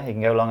 yeah. You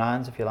can go long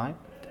irons if you like.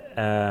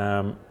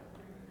 The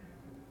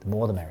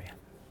more the merrier.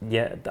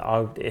 Yeah,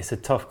 it's a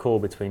tough call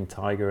between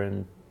Tiger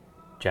and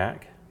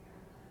Jack,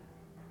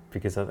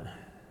 because I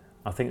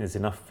think there's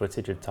enough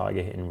footage of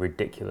Tiger hitting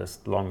ridiculous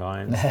long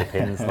irons to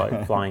pins,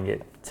 like flying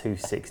it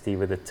 260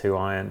 with a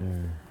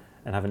 2-iron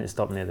and having it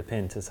stop near the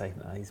pin to say,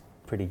 no, he's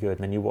pretty good. And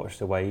then you watched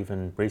the way,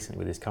 even recently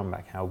with his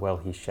comeback, how well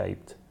he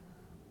shaped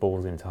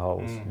balls into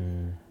holes.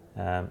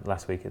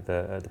 Last week at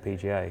the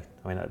PGA,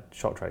 I mean, that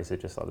shot trace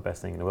is just like the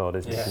best thing in the world,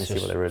 isn't it? You can see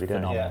what they're really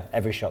doing. Yeah.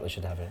 Every shot they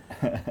should have it.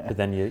 But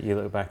then you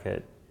look back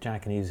at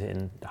Jack, and he was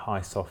hitting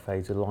high soft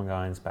fades with long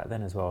irons back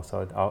then as well.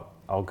 So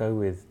I'll go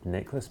with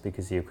Nicklaus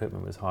because the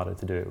equipment was harder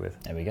to do it with.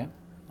 There we go.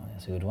 Oh,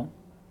 that's a good one.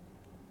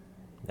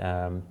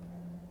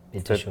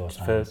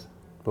 Short irons.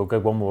 We'll go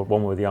one more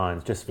with the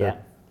irons, just for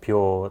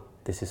pure.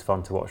 This is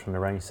fun to watch from the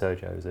range.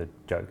 Sergio is a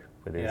joke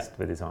with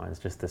his irons.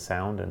 Just the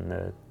sound and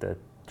the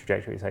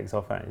trajectory he takes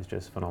off at is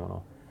just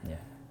phenomenal. Yeah.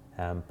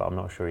 But I'm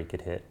not sure he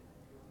could hit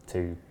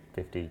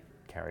 250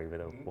 carry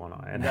with a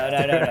 1-iron. No,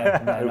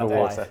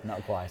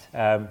 not quite.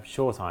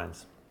 Short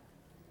irons.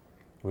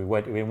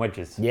 We're in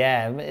wedges.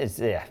 Yeah, it's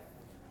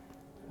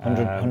 100,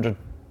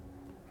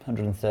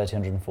 130,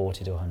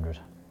 140 to 100.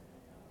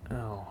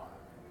 Oh.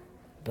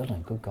 Building a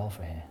good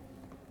golfer here.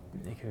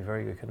 He could be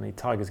very good, couldn't he?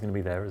 Tiger's going to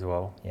be there as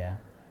well. Yeah.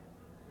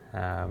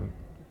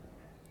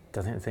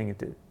 Doesn't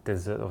think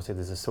there's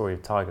a story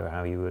of Tiger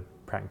how he would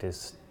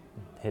practice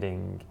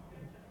hitting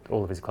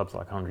all of his clubs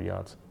like 100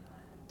 yards.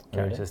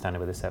 Going to stand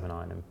with a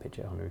 7-iron and pitch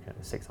at 100,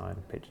 6-iron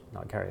and pitch,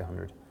 like carry at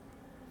 100,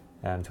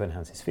 to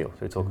enhance his feel. So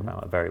we're talking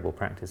about like variable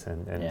practice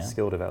and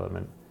skill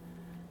development.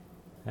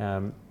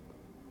 Man,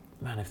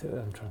 I'm trying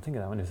to think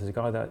of that one. If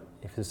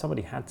there's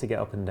somebody had to get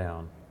up and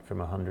down from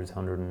 100 to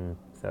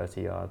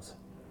 130 yards,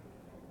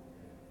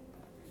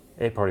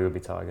 it probably would be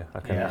Tiger. I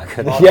couldn't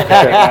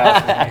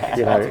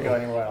go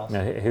anywhere else.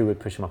 No, who would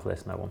push him off the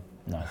list? No one.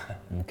 No.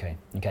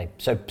 Okay.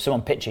 So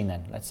someone pitching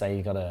then. Let's say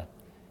you got a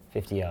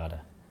 50-yarder.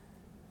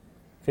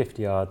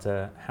 50 yards,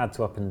 had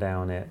to up and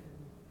down it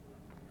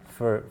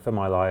for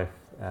my life.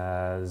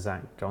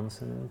 Zach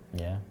Johnson,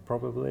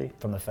 probably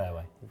From the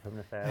fairway. from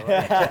the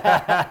fairway.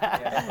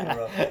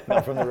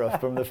 Not from the rough,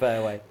 from the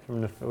fairway.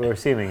 We're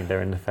assuming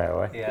they're in the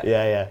fairway.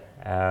 Yeah.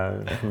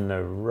 From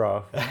the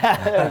rough,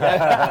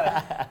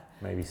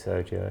 maybe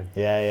Sergio.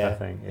 I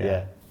think.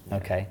 Yeah.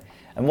 Okay.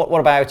 And what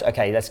about?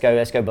 Okay, let's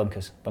go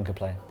bunkers. Bunker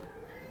player.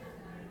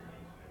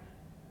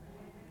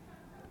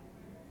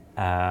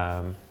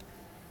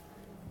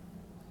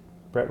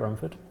 Brett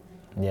Rumford.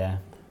 Yeah.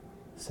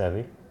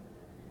 Seve.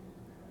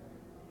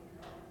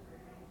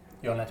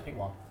 You're allowed to pick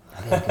one.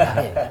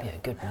 That'd be a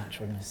good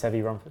match, wouldn't it?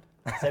 Seve Rumford.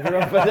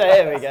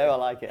 There we go. I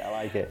like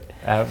it.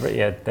 But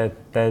yeah,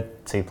 they're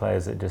two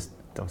players that just,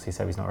 obviously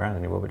Seve's not around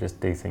anymore, but just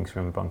do things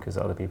from bunkers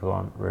that other people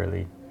aren't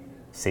really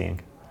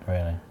seeing.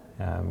 Really?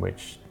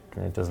 Which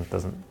it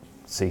doesn't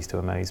cease to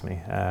amaze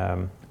me.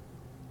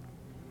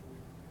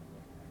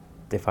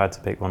 If I had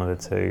to pick one of the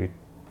two,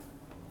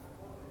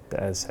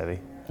 there's Seve.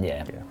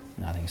 Yeah.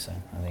 I think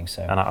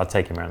so. And I'd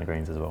take him around the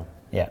greens as well.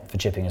 Yeah, for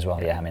chipping as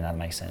well. Yeah, I mean that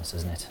makes sense,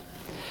 doesn't it?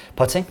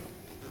 Putting.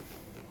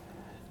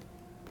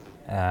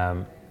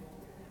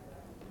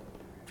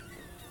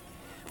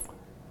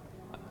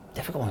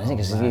 Difficult one, isn't it?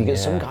 Because you get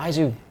some guys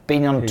who've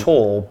been on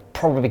tour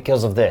probably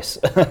because of this,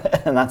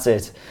 and that's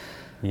it.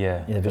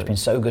 Yeah. They've just been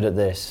so good at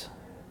this.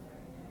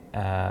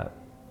 Brad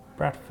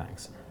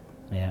Faxon.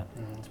 Yeah.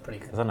 It's pretty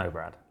good. Because I know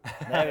Brad.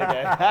 There we go.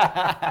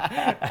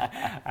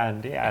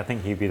 And yeah, I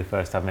think he'd be the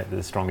first to admit that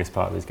the strongest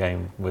part of his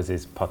game was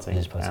his putting.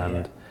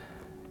 And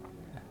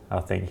I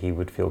think he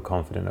would feel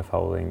confident of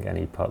holding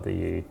any putt that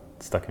you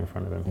stuck in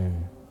front of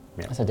him.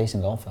 Yeah. That's a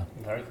decent golfer.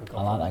 Very good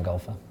golfer. I like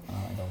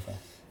that golfer.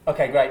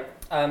 Okay, great.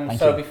 Thank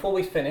so you. before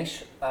we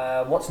finish,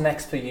 what's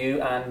next for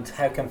you, and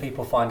how can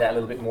people find out a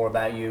little bit more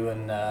about you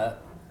and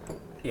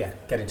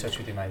get in touch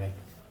with you maybe?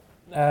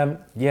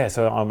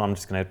 So I'm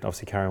just going to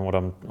obviously carry on what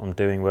I'm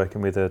doing,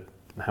 working with a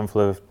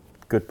handful of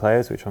good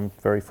players, which I'm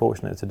very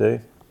fortunate to do.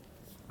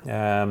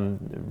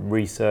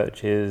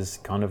 Research is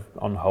kind of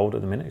on hold at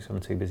the minute because I'm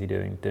too busy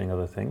doing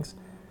other things.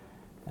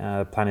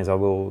 Plan is I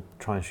will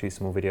try and shoot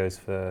some more videos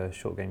for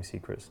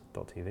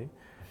shortgamesecrets.tv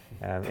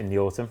in the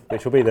autumn,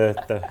 which will be the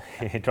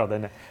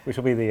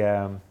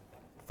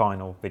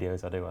final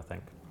videos I do, I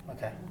think.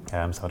 Okay.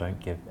 So I don't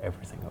give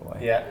everything away.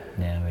 Yeah.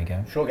 Yeah, there we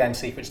go.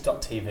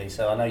 Shortgamesecrets.tv.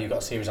 So I know you've got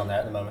a series on there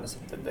at the moment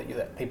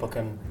that people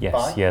can Yes,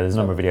 buy. yeah, there's a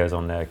number of videos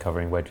on there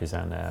covering wedges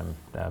and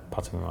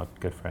putting with my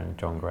good friend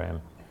John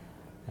Graham.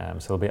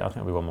 So I think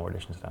there'll be one more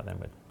addition to that then.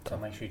 So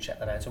make sure you check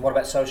that out. So what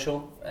about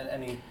social?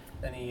 Any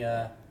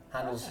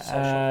handles?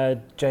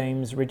 Social?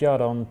 James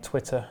Ridyard on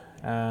Twitter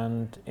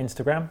and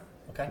Instagram.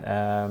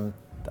 Okay.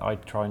 I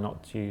try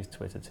not to use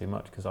Twitter too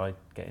much because I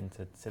get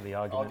into silly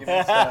arguments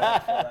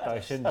that I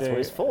shouldn't do. That's what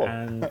it's for.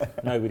 And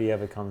nobody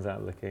ever comes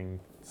out looking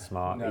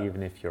smart,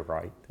 even if you're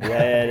right.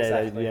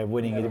 Yeah,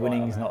 winning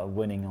is not a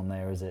winning on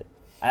there, is it?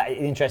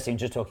 Interesting,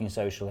 just talking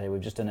social here,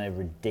 we've just done a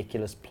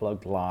ridiculous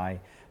plugged lie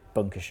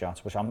bunker shot,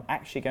 which I'm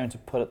actually going to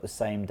put up the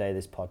same day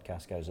this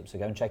podcast goes up, so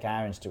go and check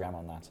our Instagram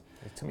on that.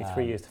 It took me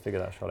 3 years to figure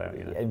that shot out,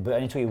 But it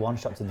only took you one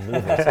shot to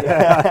deliver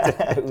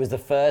it. It was the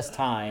first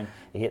time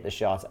you hit the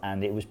shot,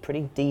 and it was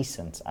pretty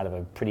decent out of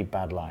a pretty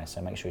bad lie,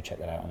 so make sure you check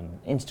that out on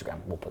Instagram.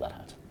 We'll put that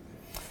out.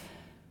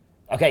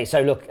 Okay,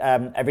 so look,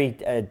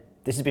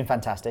 this has been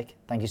fantastic.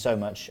 Thank you so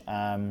much.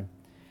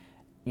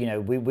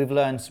 We've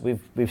learned,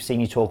 we've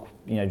seen you talk,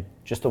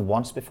 just the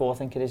once before, I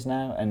think it is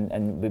now,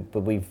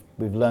 but we've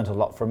learned a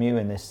lot from you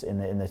in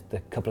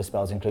the couple of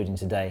spells, including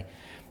today,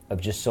 of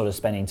just sort of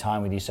spending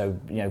time with you. So,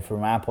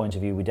 from our point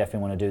of view, we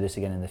definitely want to do this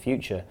again in the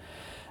future.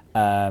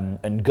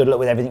 And good luck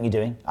with everything you're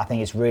doing. I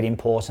think it's really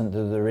important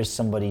that there is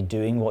somebody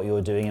doing what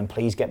you're doing, and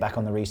please get back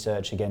on the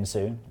research again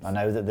soon. I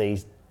know that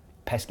these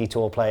pesky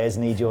tour players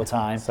need your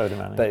time. So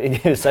demanding. But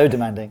it's so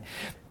demanding.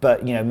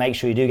 But make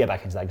sure you do get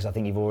back into that, because I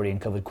think you've already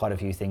uncovered quite a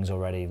few things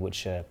already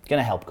which are going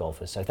to help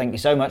golfers. So thank you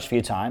so much for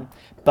your time.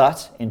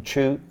 But in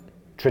true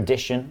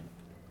tradition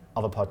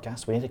of a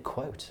podcast, we need a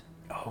quote.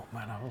 Oh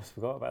man, I almost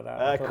forgot about that.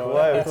 I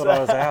thought I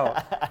was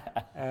out.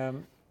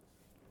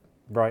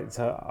 Right,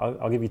 so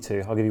I'll give you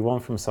two. I'll give you one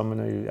from someone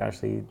who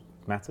actually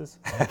matters.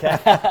 Okay.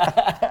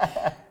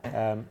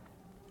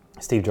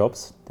 Steve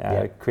Jobs.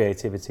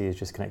 Creativity is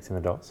just connecting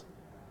the dots,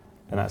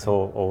 and that's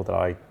all that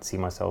I see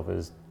myself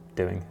as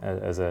doing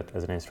as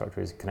an instructor,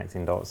 is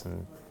connecting dots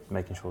and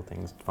making sure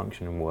things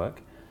function and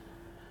work.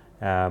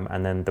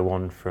 And then the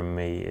one from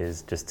me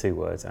is just 2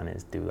 words, and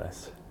it's do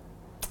less.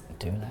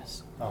 Do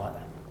less. I like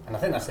that. And I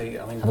think that's have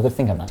a good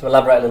think on that. To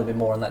elaborate a little bit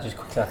more on that just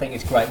quickly, I think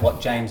it's great what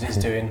James is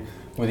doing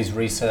with his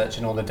research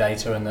and all the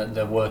data and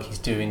the work he's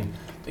doing,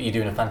 that you're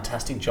doing a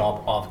fantastic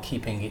job of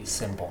keeping it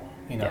simple.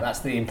 That's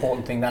the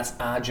important thing. That's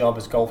our job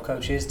as golf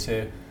coaches,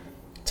 to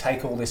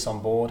take all this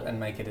on board and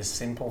make it as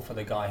simple for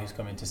the guy who's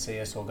coming to see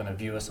us or going to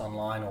view us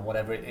online or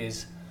whatever it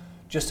is,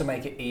 just to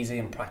make it easy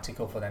and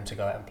practical for them to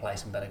go out and play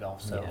some better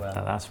golf. So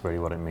that's really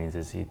what it means.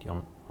 Is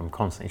I'm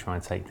constantly trying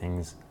to take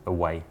things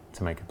away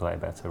to make a player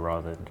better,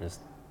 rather than just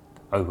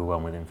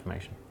overwhelm with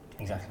information.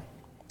 Exactly.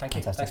 Thank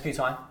you. Fantastic. Thanks for your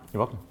time. You're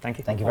welcome. Thank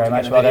you. Thank you very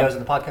much. Well, videos of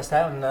the podcast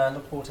out, and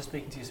look forward to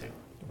speaking to you soon.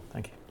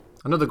 Thank you.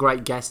 Another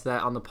great guest there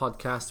on the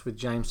podcast with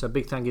James. So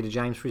big thank you to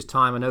James for his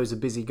time. I know he's a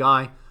busy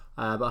guy,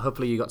 but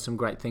hopefully you got some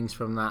great things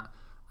from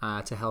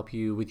that to help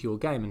you with your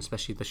game, and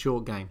especially the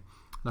short game.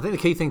 And I think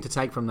the key thing to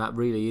take from that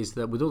really is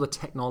that with all the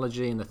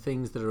technology and the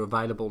things that are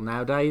available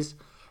nowadays,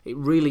 it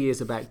really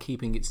is about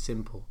keeping it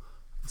simple.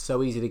 It's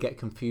so easy to get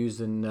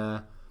confused and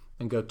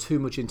go too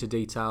much into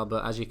detail,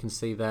 but as you can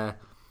see there,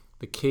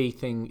 the key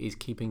thing is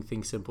keeping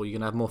things simple. You're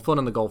going to have more fun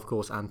on the golf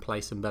course and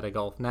play some better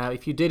golf. Now,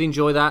 if you did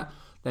enjoy that,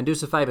 then do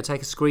us a favour,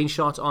 take a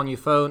screenshot on your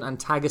phone and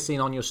tag us in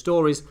on your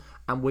stories,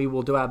 and we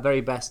will do our very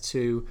best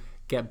to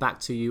get back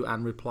to you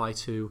and reply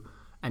to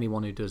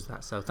anyone who does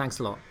that. So thanks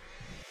a lot.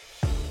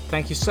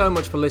 Thank you so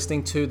much for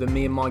listening to the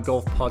Me and My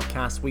Golf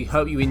podcast. We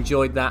hope you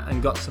enjoyed that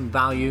and got some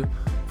value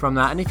from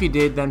that. And if you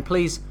did, then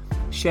please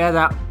share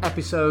that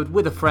episode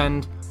with a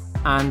friend.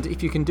 And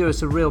if you can do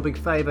us a real big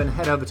favour and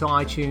head over to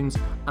iTunes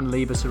and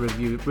leave us a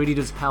review. It really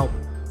does help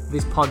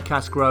this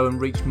podcast grow and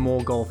reach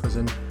more golfers.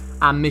 And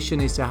our mission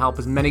is to help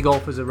as many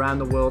golfers around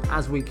the world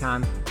as we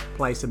can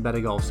play some better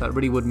golf. So it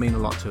really would mean a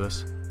lot to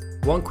us.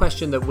 One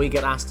question that we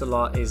get asked a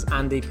lot is,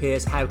 Andy,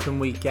 Pierce, how can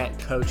we get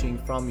coaching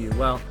from you?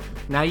 Well,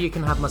 now you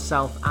can have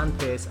myself and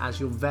Pierce as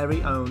your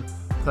very own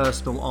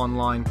personal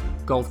online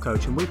golf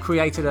coach. And we've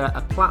created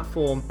a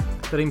platform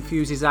that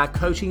infuses our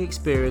coaching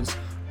experience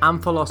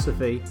and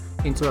philosophy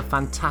into a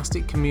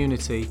fantastic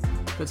community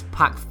that's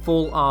packed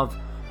full of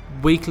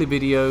weekly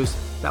videos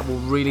that will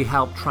really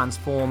help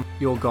transform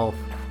your golf.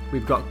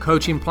 We've got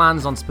coaching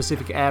plans on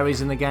specific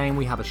areas in the game.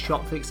 We have a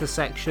shot fixer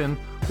section,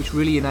 which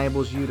really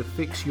enables you to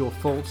fix your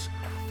faults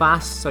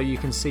fast so you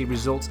can see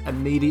results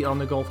immediately on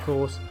the golf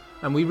course.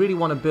 And we really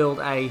want to build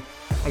a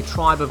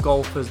tribe of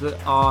golfers that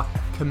are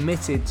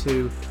committed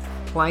to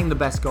playing the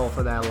best golf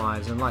of their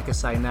lives. And like I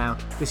say now,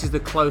 this is the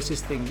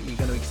closest thing that you're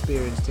going to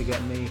experience to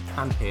get me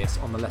and Pierce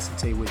on the lesson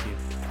tee with you.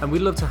 And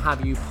we'd love to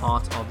have you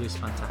part of this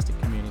fantastic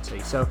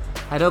community. So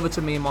head over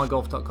to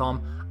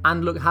meandmygolf.com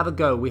and look, have a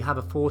go. We have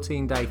a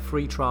 14-day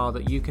free trial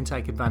that you can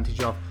take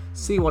advantage of,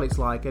 see what it's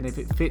like, and if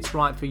it fits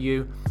right for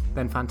you,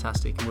 then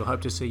fantastic. And we'll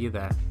hope to see you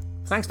there.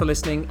 Thanks for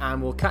listening,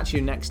 and we'll catch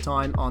you next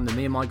time on the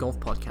Me and My Golf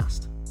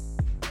podcast.